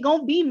married, ain't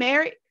gonna be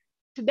married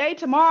today,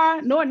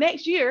 tomorrow, nor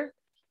next year.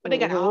 but they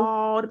got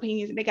all the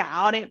opinions and they got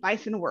all the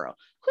advice in the world.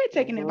 Quit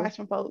taking advice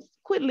from folks.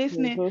 Quit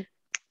listening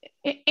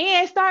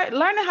and start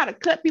learning how to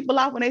cut people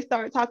off when they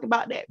start talking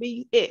about that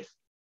BS.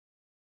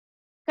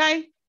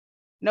 Okay?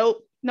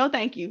 Nope. No,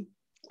 thank you.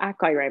 I'll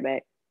call you right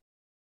back.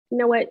 You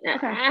know what?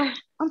 Okay.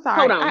 I'm sorry.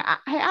 Hold on.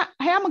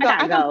 I'm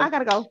gonna go. I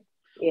gotta go.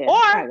 Yeah.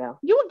 Or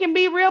you can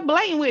be real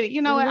blatant with it.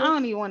 You know what? I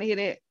don't even want to hear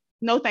that.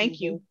 No,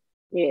 thank you.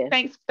 Yeah.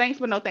 Thanks,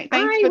 but no thanks.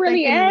 I ain't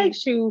really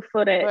asked you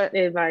for that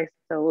advice,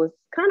 so it's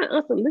kind of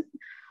unsolicited.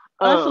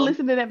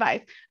 Unsolicited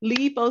advice.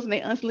 Leave folks and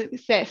they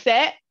unsolicited.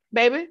 Sad,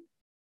 baby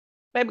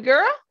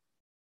girl.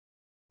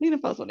 Leave the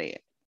folks on there.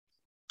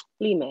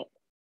 Leave that.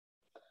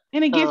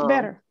 And it gets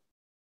better.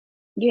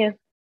 Yeah.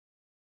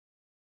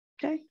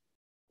 Okay.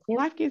 Yeah.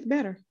 Life gets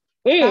better.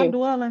 Stop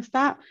dwelling.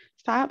 Stop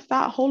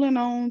holding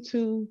on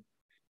to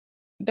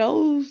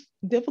those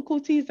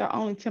difficulties are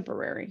only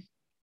temporary.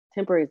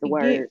 Temporary is the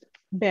word. Gets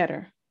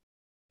better.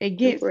 It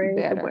gets better.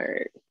 Is the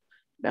word.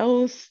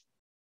 Those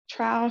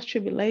trials,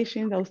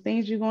 tribulations, those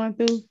things you're going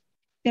through,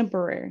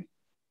 temporary.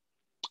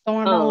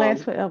 Storm don't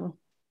last forever.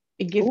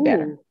 It gets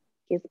better.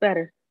 Gets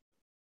better.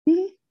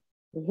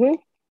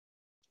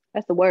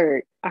 That's the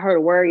word. I heard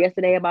a word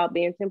yesterday about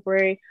being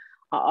temporary.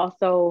 I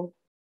also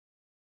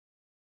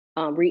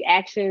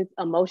reactions,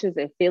 emotions,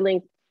 and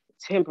feelings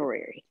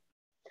temporary.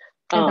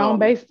 And don't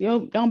base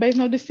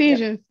no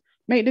decisions. Yep.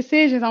 Make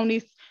decisions on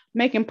these,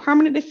 making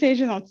permanent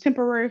decisions on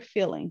temporary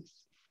feelings.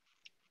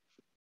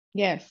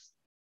 Yes.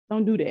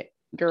 Don't do that,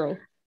 girl.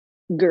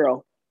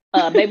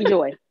 Baby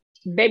Joy.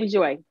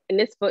 And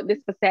this for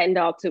Satin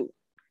Dog too.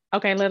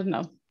 Okay, let us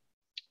know.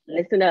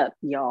 Listen up,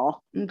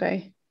 y'all.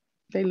 Okay.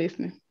 They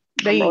listening.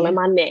 I'm rolling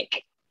my neck.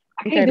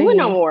 I can't do it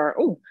no more.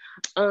 Ooh.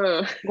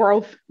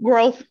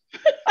 Growth.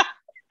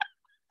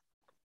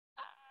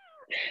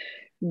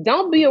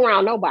 Don't be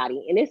around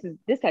nobody. And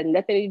this has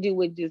nothing to do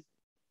with just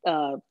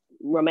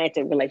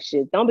romantic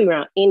relationships. Don't be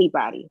around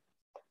anybody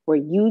where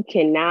you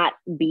cannot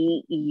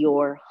be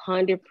your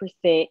 100%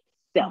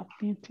 self.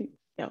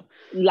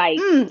 Like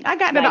I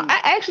got that.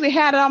 I actually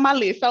had it on my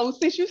list. So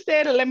since you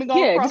said it, let me go.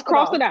 Yeah, just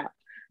cross it out.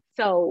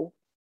 So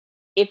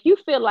if you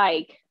feel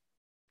like,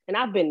 and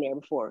I've been there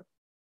before,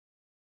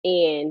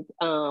 and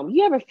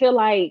you ever feel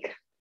like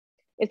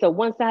it's a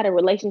one-sided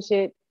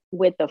relationship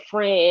with a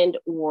friend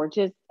or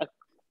just a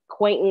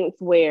acquaintance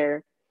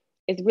where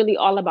it's really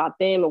all about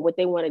them and what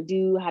they want to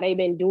do, how they've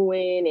been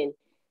doing, and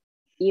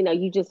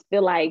you just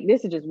feel like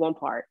this is just one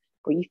part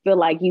where you feel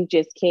like you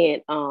just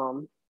can't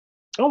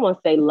I don't want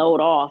to say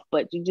load off,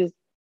 but you just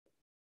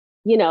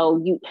you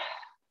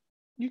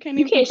can't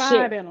even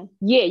confide in them.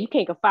 Yeah, you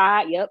can't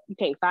confide. Yep, you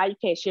can't confide. You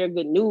can't share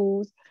good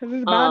news. Because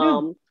it's about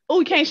them. Oh,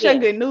 you can't share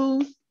good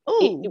news.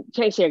 You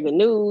can't share good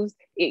news.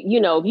 If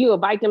you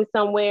invite them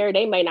somewhere,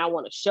 they may not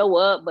want to show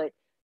up, but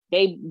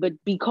they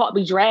be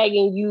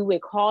dragging you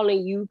and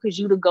calling you because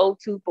you the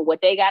go-to for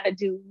what they got to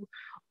do,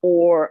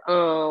 or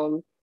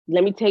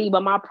let me tell you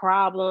about my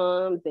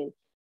problems, and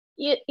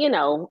you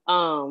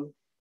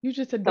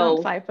just a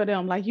dump site for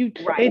them. Like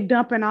they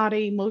dumping all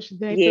the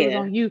emotions and feelings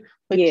on you,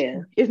 but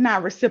it's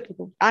not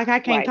reciprocal. Like I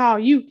can't call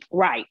you.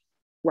 Right.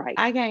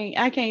 I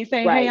can't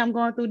say, hey, I'm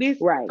going through this,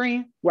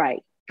 friend.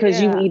 Right.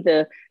 Because you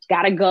either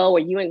gotta go or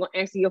you ain't gonna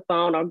answer your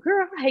phone, or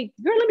girl,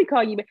 let me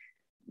call you back.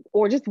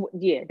 Or just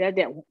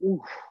that.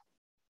 Oof.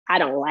 I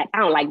don't like that. I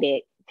don't like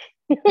that.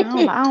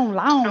 Mm-mm. I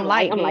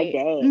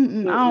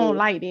don't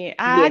like that.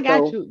 I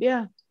got you.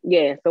 Yeah.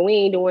 Yeah. So we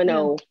ain't doing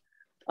no.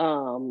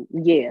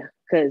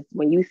 Because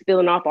when you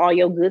spilling off all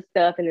your good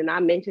stuff, and then I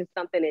mention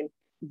something, and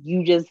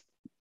you just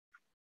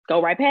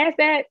go right past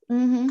that. I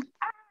know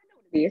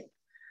what it is.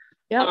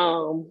 Yep.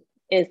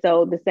 And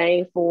so the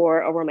same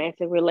for a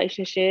romantic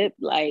relationship.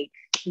 Like,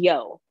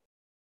 if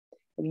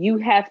you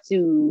have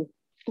to.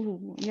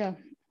 Ooh, yeah,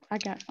 I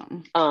got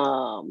something.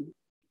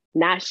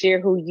 Not share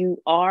who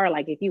you are,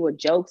 like if you a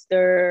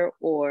jokester,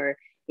 or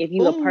if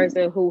you a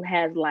person who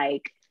has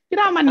like, get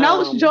out my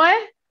notes, Joy.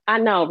 I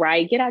know,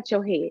 right? Get out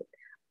your head.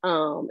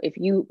 If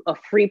you a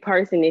free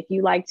person, if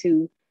you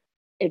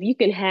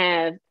can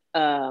have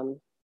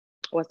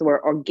what's the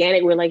word,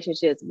 organic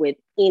relationships with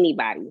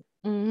anybody,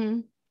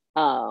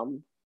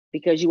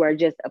 because you are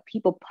just a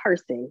people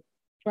person,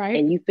 right?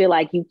 And you feel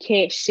like you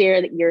can't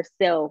share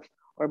yourself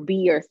or be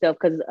yourself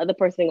because the other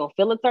person gonna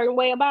feel a certain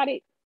way about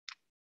it,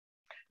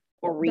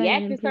 or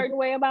react a certain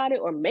way about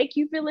it, or make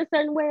you feel a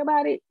certain way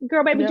about it.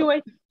 Girl, baby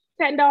Joy,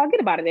 Satin Dog, get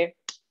up out of there.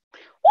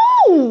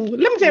 Woo! Let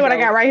me tell you what I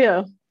got right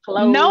here.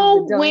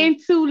 Know when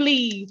to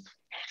leave.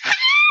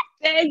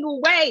 Stay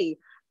away,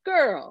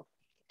 girl.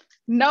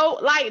 No,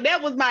 like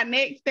that was my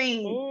next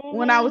thing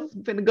when I was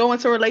going to go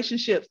into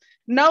relationships.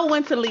 Know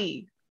when to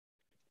leave.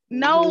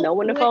 Know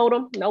when to fold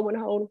them. Know when to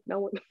hold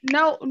them.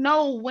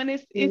 No, when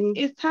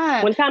it's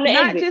time. When time to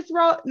exit.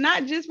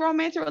 Not just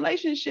romantic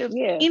relationships.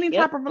 Yeah. Any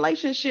type of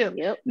relationship.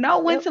 Yep. Know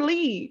when to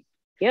leave.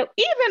 Yep.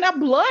 Even a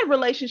blood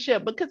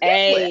relationship, because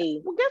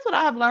guess what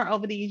I've learned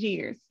over these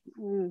years.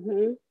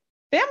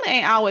 Family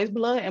ain't always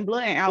blood, and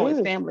blood ain't always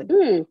family. I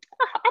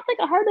think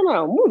I heard it on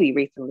a movie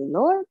recently,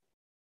 Lord.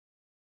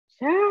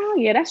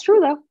 Yeah, that's true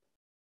though.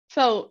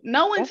 So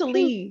know when That's to true.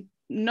 leave,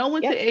 know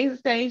when to Yep. exit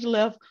stage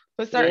left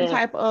for certain Yeah.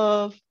 type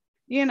of,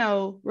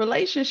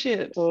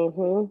 relationships.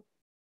 Mm-hmm.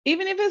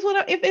 Even if it's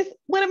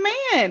with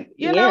a man,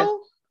 Yeah.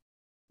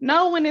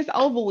 know when it's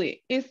over with.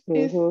 It's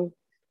Mm-hmm.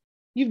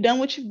 you've done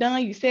what you've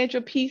done. You said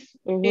your piece.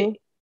 Mm-hmm.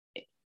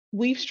 It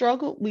we've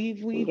struggled.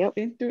 We've Yep.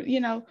 been through.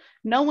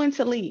 Know when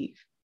to leave.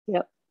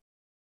 Yep.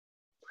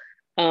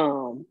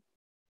 Um,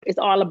 it's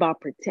all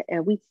about protect.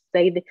 And we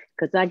say that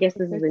because I guess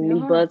this is a Protecting your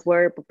new heart.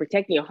 buzzword, but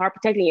protecting your heart,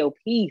 protecting your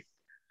peace.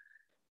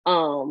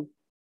 Um.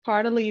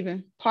 Part of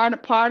leaving. Part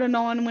of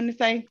knowing when to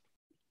say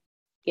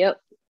Yep.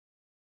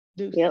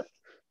 deuces. Yep.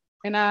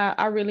 And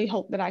I really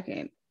hope that I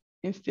can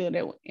instill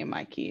that in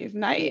my kids.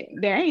 Not Yeah.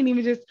 there ain't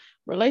even just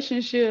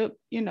relationship,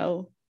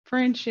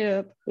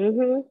 friendship,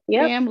 Mm-hmm.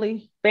 Yep.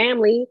 family,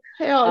 Family.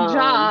 hell,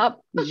 job.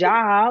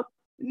 Job.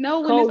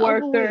 Know when it's over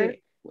Co-worker. with.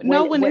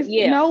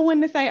 Yeah. Know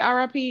when to say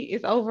RIP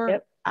is over.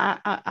 Yep.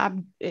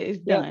 It's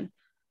Yep. done.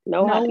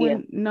 Know how. Yeah.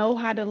 Know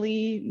how to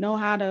leave. Know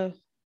how to,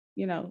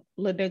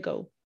 let that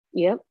go.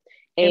 Yep.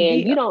 And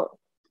And you don't. go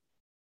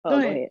Oh, go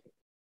ahead. ahead.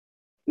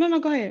 No,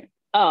 go ahead.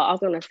 Oh, I was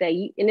gonna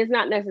say, and it's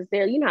not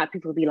necessarily. You know how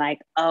people be like,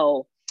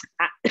 "Oh,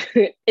 I,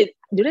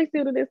 do they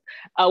still do this?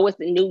 Oh, it's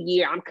the new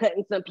year. I'm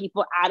cutting some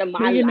people out of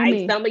my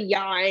life. Some of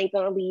y'all ain't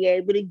gonna be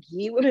able to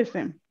give."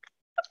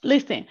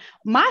 Listen.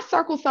 My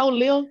circle's so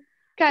little.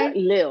 Okay,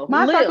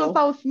 my circle's Lil.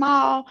 so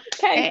small,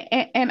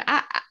 Okay. and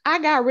I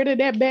got rid of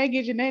that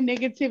baggage and that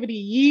negativity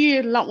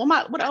years long.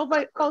 What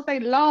I folks say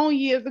long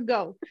years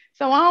ago.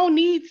 So I don't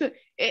need to.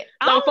 I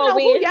Some don't folk know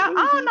who in. y'all.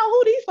 I don't know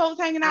who these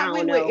folks hanging I out don't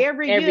with know.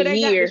 every Every year.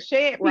 They got the year.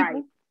 shed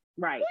people.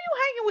 Right. Who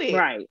you hanging with?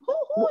 Right.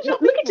 Who's your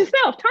Look at people?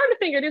 yourself. Turn the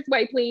finger this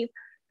way, please.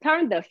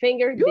 Turn the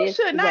finger this way. You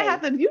should not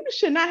have to Not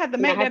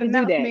make have that to do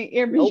that. announcement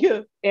every Nope.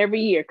 year.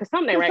 Every year, because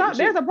something ain't right with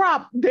There's you. a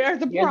problem.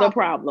 There's a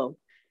problem.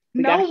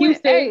 We got No one.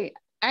 Houston. Hey,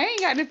 I ain't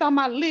got this on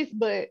my list,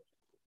 but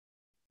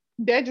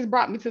that just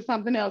brought me to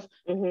something else.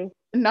 Mm-hmm.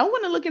 No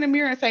one to look in the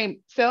mirror and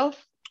say,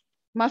 self,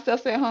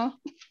 myself said, huh?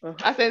 Uh-huh.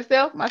 I said,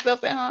 self,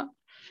 myself said, huh?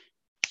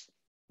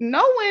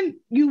 Knowing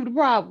you the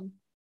problem.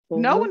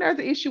 Mm-hmm. Knowing there's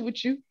an issue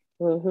with you.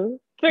 Mm-hmm.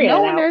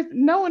 Knowing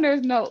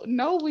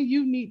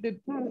you need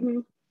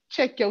to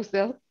check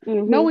yourself.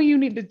 Knowing you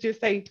need to just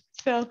say,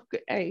 self,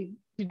 hey,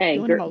 hey,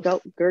 girl,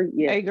 girl,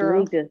 yeah. Hey, girl, you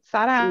need to,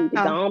 sit down.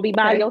 Don't be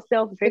by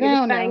yourself and figure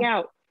this thing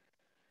out.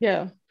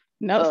 Yeah.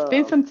 No,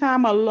 spend some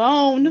time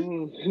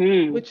alone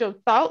with your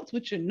thoughts,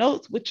 with your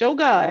notes, with your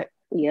God,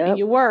 and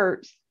your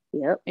words,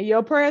 and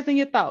your prayers and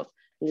your thoughts.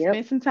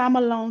 Spend some time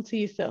alone to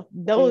yourself.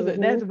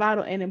 That's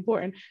vital and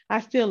important. I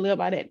still live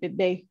by that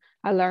today.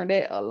 I learned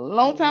that a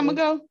long time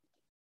ago.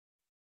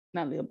 And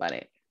I live by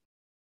that.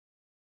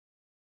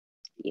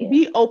 Yeah.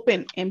 Be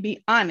open and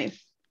be honest.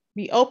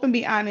 Be open,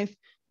 be honest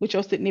with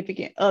your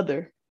significant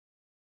other.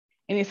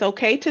 And it's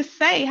okay to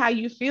say how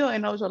you feel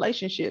in those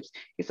relationships.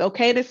 It's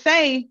okay to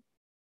say,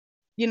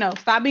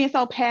 stop being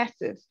so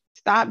passive.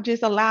 Stop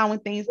just allowing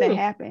things to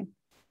happen.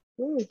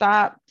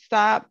 Stop,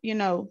 stop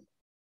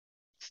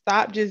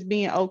just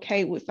being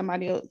okay with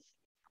somebody else,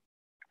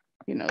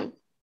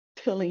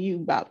 telling you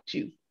about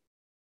you.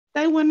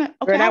 They wouldn't.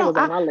 Okay, girl,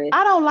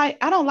 I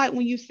don't like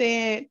when you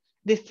said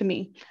this to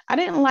me. I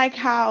didn't like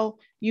how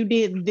you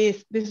did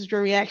this. This is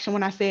your reaction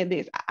when I said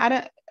this. I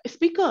don't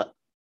speak up.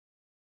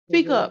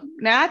 Speak up.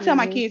 Now I tell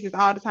my kids this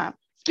all the time.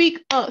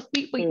 Speak up.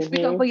 Speak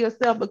up for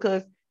yourself,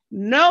 because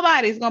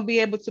nobody's gonna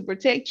be able to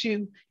protect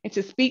you and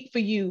to speak for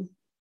you,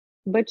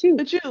 but you.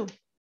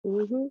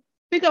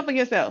 Speak up for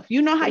yourself.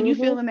 You know how you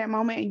feel in that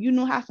moment, and you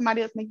know how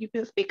somebody else make you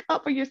feel. Speak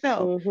up for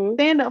yourself.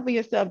 Stand up for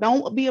yourself.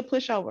 Don't be a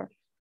pushover.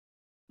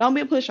 Don't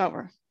be a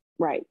pushover.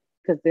 Right,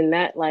 because then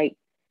that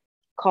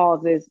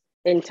causes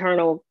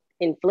internal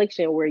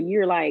infliction where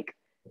you're like,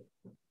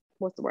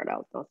 what's the word I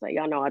was gonna say?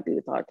 Y'all know I do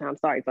this all the time.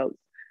 Sorry, folks.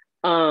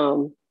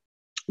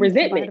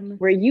 Resentment,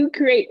 where you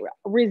create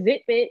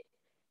resentment,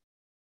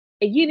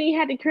 and you didn't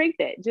have to create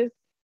that. Just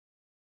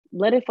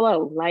let it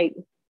flow.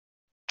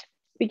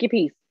 Speak your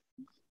piece.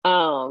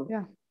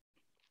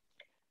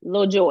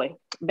 Little Joy,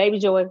 baby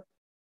Joy,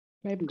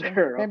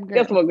 girl.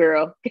 Guess what,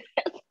 girl?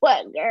 Guess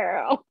what,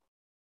 girl?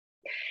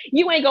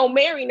 You ain't gonna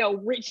marry no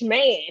rich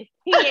man.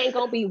 He ain't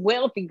gonna be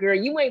wealthy, girl.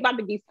 You ain't about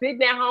to be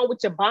sitting at home with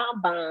your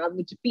bonbons,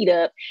 with your feet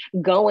up,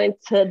 going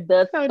to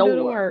the store. Do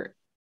the work.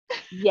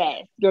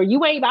 Yes, girl.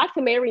 You ain't about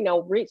to marry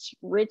no rich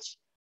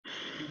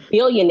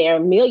billionaire,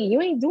 million.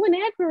 You ain't doing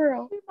that,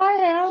 girl. I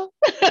have.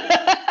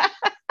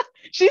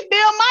 She still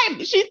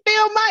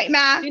might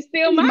now. She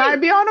might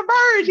be on the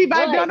verge. She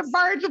might be on the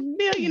verge of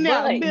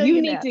millionaire. But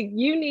you need to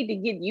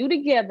get you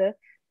together,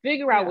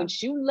 figure out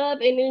what you love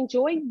and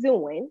enjoy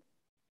doing.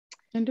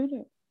 And do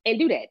that.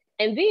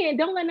 And then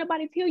don't let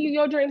nobody tell you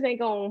your dreams ain't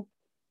going.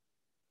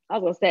 I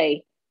was gonna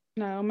say,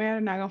 no, man,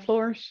 they're not gonna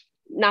flourish.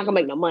 Not gonna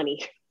make no money.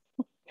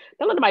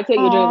 Don't let nobody tell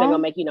you your dreams ain't gonna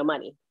make you no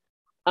money.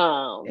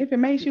 If it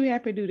makes you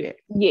happy, do that.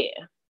 Yeah,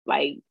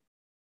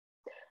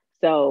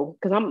 so,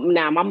 because my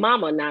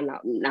mama, now I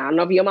don't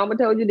know if your mama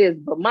told you this,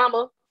 but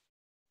mama,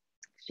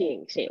 she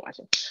ain't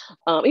watching.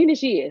 Even if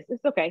she is,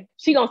 it's okay.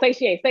 She gonna say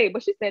she ain't say it,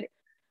 but she said it.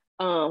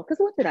 Because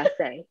what did I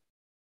say?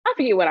 I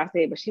forget what I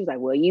said, but she was like,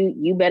 well,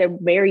 you better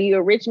marry you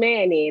a rich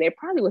man then. It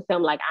probably was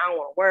something like, I don't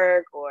want to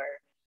work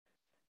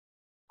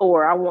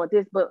or I want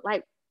this, but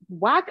like,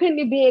 why couldn't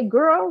it be a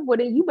girl? Well,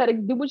 then you better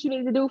do what you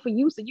need to do for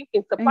you so you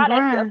can supply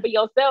that stuff for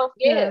yourself.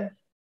 Yeah.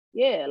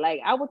 Yeah.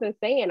 Like I wasn't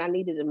saying I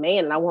needed a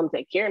man and I want to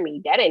take care of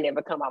me. That ain't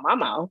never come out my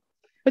mouth.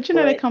 But you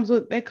know, that comes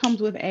with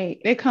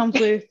age. That comes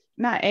with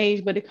not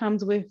age, but it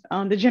comes with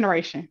the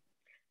generation.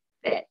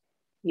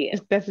 Yeah.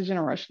 That's a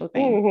generational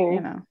thing,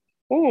 you know.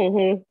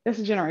 Mm-hmm. That's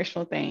a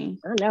generational thing.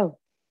 I know.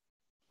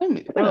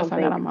 What else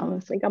I got on my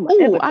list? I got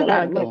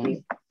a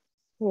good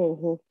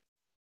one.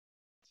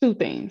 Two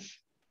things.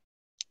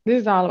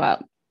 This is all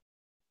about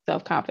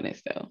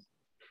self-confidence, though.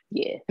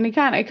 Yeah. And it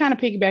kind of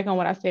piggyback on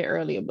what I said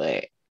earlier,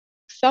 but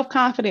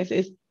self-confidence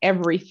is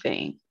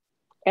everything.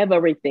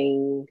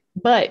 Everything.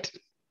 But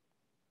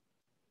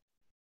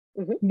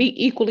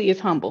be equally as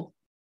humble.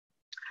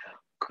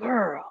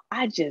 Girl,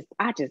 I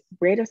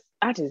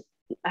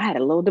had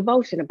a little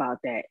devotion about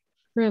that.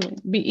 Really?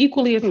 Be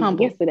equally as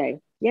humble. Yesterday.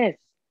 Yes.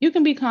 You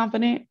can be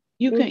confident.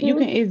 You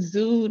can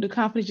exude the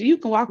confidence. You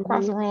can walk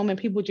across the room and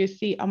people just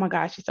see, oh my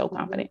gosh, she's so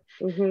confident.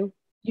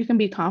 You can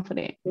be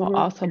confident, but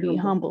also be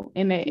humble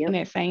in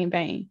that same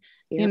vein.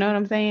 You know what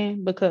I'm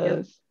saying?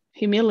 Because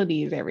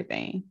humility is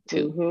everything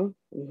too.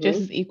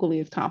 Just as equally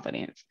as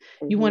confidence.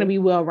 You want to be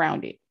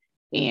well-rounded.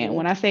 And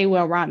when I say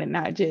well-rounded,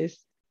 not just,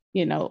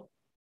 you know,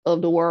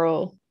 of the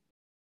world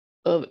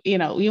of, you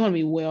know, you want to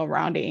be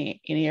well-rounded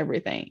in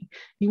everything.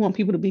 You want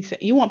people to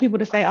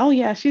say, oh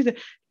yeah,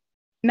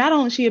 not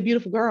only is she a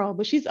beautiful girl,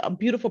 but she's a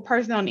beautiful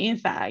person on the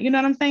inside. You know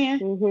what I'm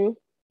saying?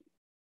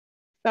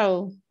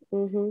 So,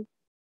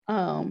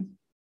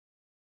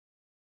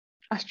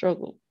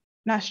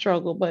 not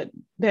struggle, but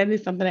that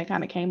is something that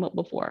kind of came up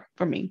before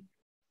for me.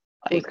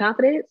 Like,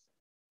 confidence?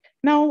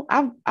 No,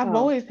 I've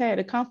always had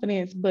the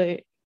confidence,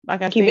 but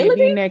like I said,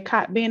 being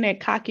that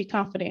cocky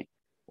confident,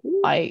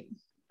 like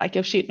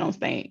if shit don't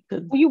stink.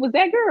 Well, you was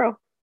that girl.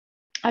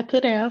 I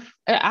could have.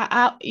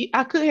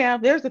 I could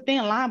have. There's a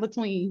thin line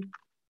between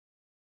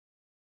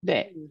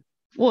that.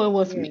 Well, it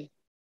was me.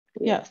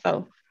 Yeah.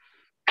 So,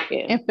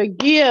 and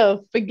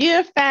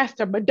forgive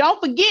faster, but don't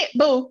forget,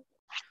 boo.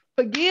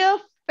 Forgive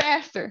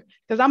faster,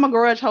 because I'm a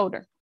grudge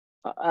holder.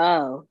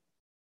 Oh.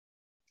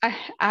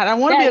 I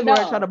don't want to be a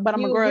grudge holder, but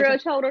I'm a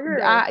grudge holder. Girl.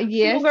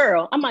 Yes. You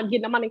girl. I'm not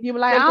getting the money. You be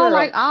like, I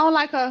don't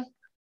like her.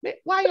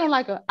 Why you don't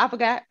like her? I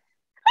forgot.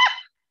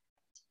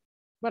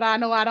 But I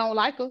know I don't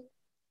like her. You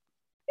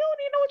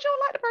don't even know what you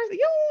don't like the person.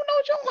 You don't know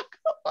what you don't like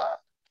her.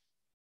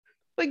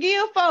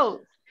 Forgive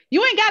folks.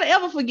 You ain't gotta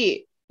ever forget.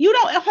 You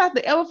don't have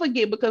to ever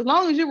forget, because as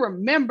long as you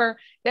remember,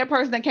 that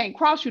person can't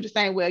cross you the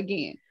same way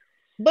again.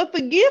 But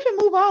forgive and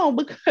move on,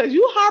 because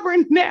you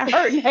harboring that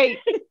hurt and hate.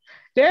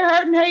 They're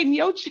hurting, hating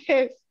your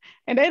chest,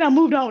 and they done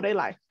moved on with their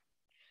life.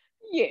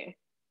 Yeah,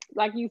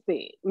 like you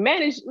said,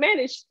 manage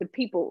the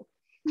people,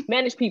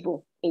 manage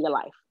people in your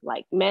life,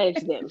 like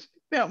manage them.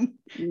 And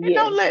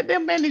don't let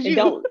them manage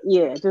you.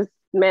 Just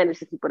manage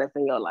the people that's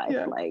in your life.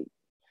 Yeah. Like,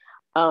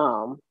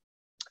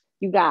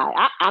 you guys,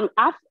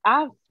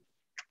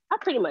 I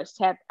pretty much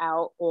tapped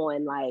out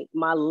on like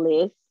my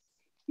list.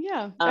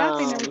 Yeah, I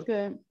think that was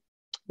good.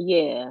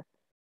 Yeah,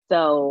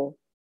 so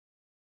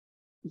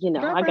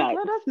let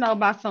us know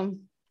about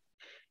some.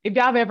 If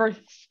y'all have ever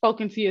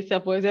spoken to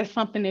yourself, or is that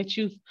something that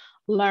you've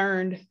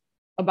learned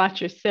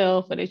about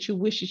yourself, or that you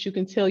wish that you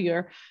can tell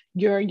your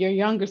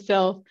younger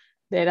self,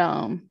 that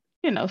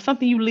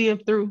something you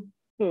lived through,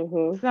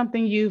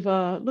 something you've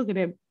look at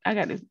it. I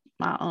got this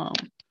my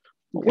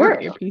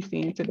work earpiece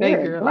in today,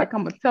 girl. Like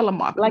I'm a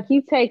telemarketer. Like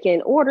you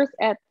taking orders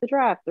at the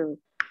drive-through.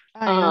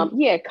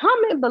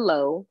 Comment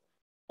below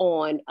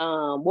on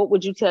what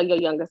would you tell your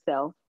younger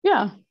self?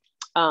 Yeah.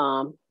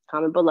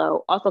 Comment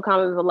below. Also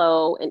comment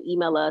below and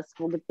email us.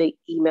 We'll get the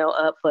email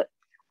up for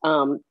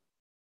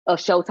of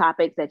show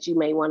topics that you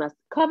may want us to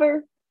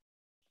cover.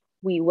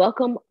 We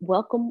welcome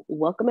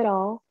it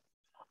all.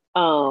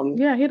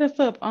 Hit us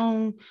up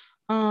on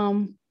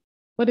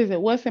what is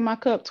it? What's in my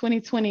cup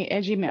 2020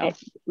 at Gmail. At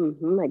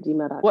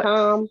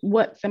gmail.com.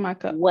 What's in my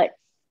cup? What's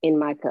in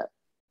my cup?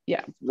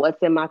 Yeah.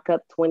 What's in my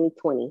cup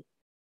 2020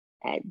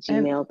 at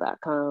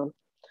gmail.com.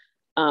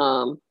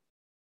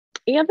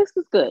 This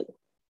is good.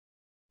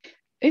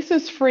 This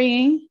is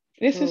freeing.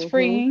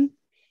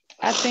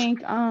 I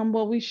think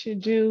what we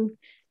should do,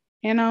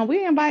 and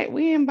we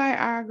invite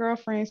our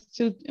girlfriends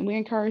to, and we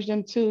encourage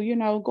them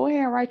to, go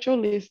ahead and write your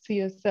list to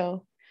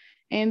yourself.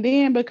 And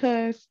then,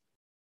 because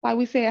like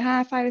we said,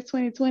 hindsight is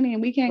 2020,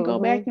 and we can't go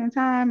back in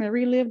time and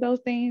relive those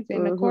things.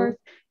 And of course,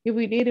 if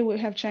we did, it would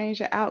have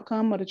changed the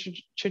outcome or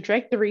the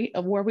trajectory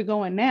of where we're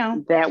going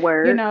now. That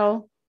word.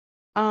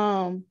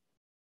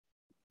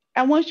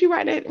 And once you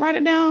write it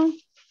down,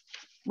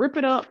 rip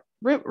it up,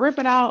 rip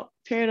it out,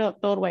 tear it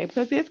up, throw it away.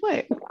 Because guess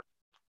what?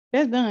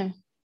 That's done.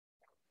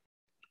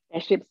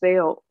 That ship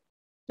sailed.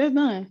 That's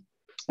done.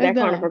 That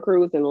Carnival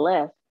cruise and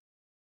left.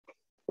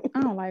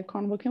 I don't like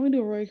Carnival. Can we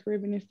do a Royal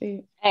Caribbean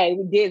instead? Hey,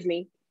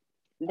 Disney.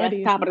 That's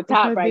Disney. Top of the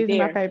top right Disney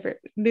there. My favorite.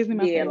 Disney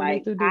my favorite.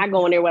 Like I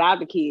go in there without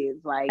the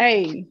kids. Like,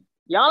 hey,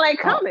 y'all ain't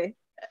coming.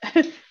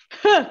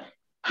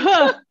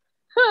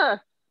 Huh.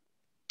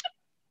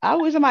 I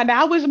wish somebody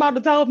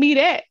have told me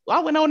that. I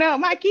went on out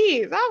with my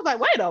kids. I was like,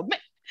 wait a minute.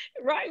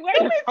 Right, You wait,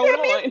 been hold sitting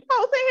on. here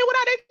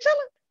without that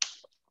chilling.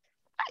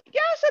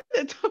 Y'all should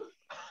have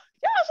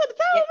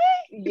Yeah, told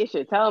me. you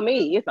should tell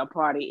me it's a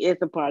party.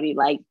 It's a party.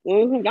 Like,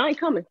 y'all ain't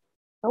coming.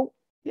 Oh,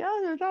 Y'all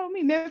should have told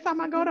me. Next time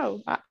I go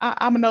though,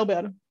 I'ma know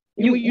better.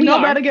 And when you we know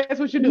are. better, guess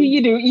what you do?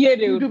 You do. You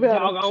do. You do better.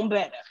 Doggone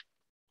better.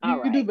 All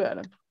You right. do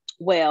better.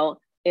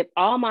 Well, if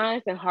all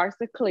minds and hearts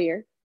are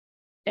clear,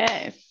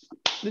 yes,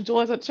 the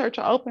doors of the church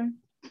are open.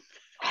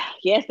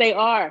 Yes, they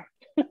are.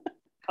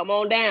 Come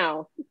on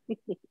down.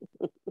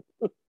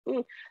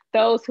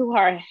 Those who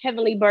are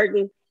heavily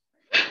burdened,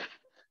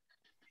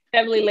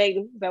 heavily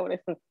laden. Is that what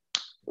it's?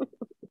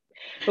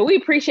 But we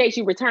appreciate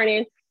you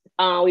returning.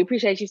 We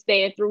appreciate you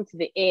staying through to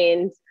the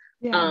end.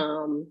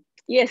 Yeah.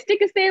 Yeah,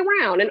 stick and stay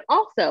around. And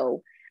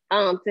also,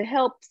 to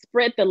help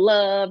spread the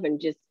love and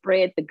just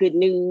spread the good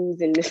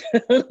news and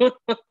to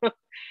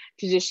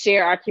just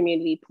share our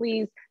community,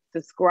 please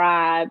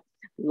subscribe,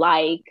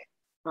 like,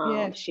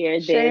 Yes. share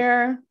this,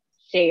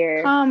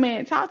 share,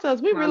 comment, talk to us.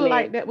 We really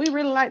like that. We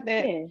really like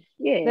that.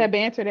 Yeah. That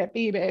banter, that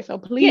feedback. So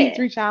please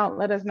reach out.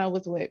 Let us know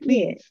what's what.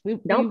 Please. Yeah.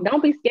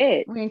 Don't be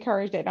scared. We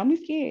encourage that. Don't be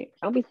scared.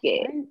 Don't be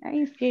scared. I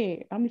ain't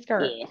scared. Don't be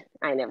scared. Yeah,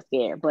 I ain't never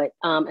scared. But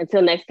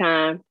until next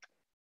time.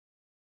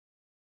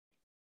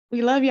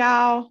 We love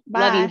y'all. Bye.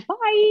 Love you.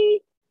 Bye.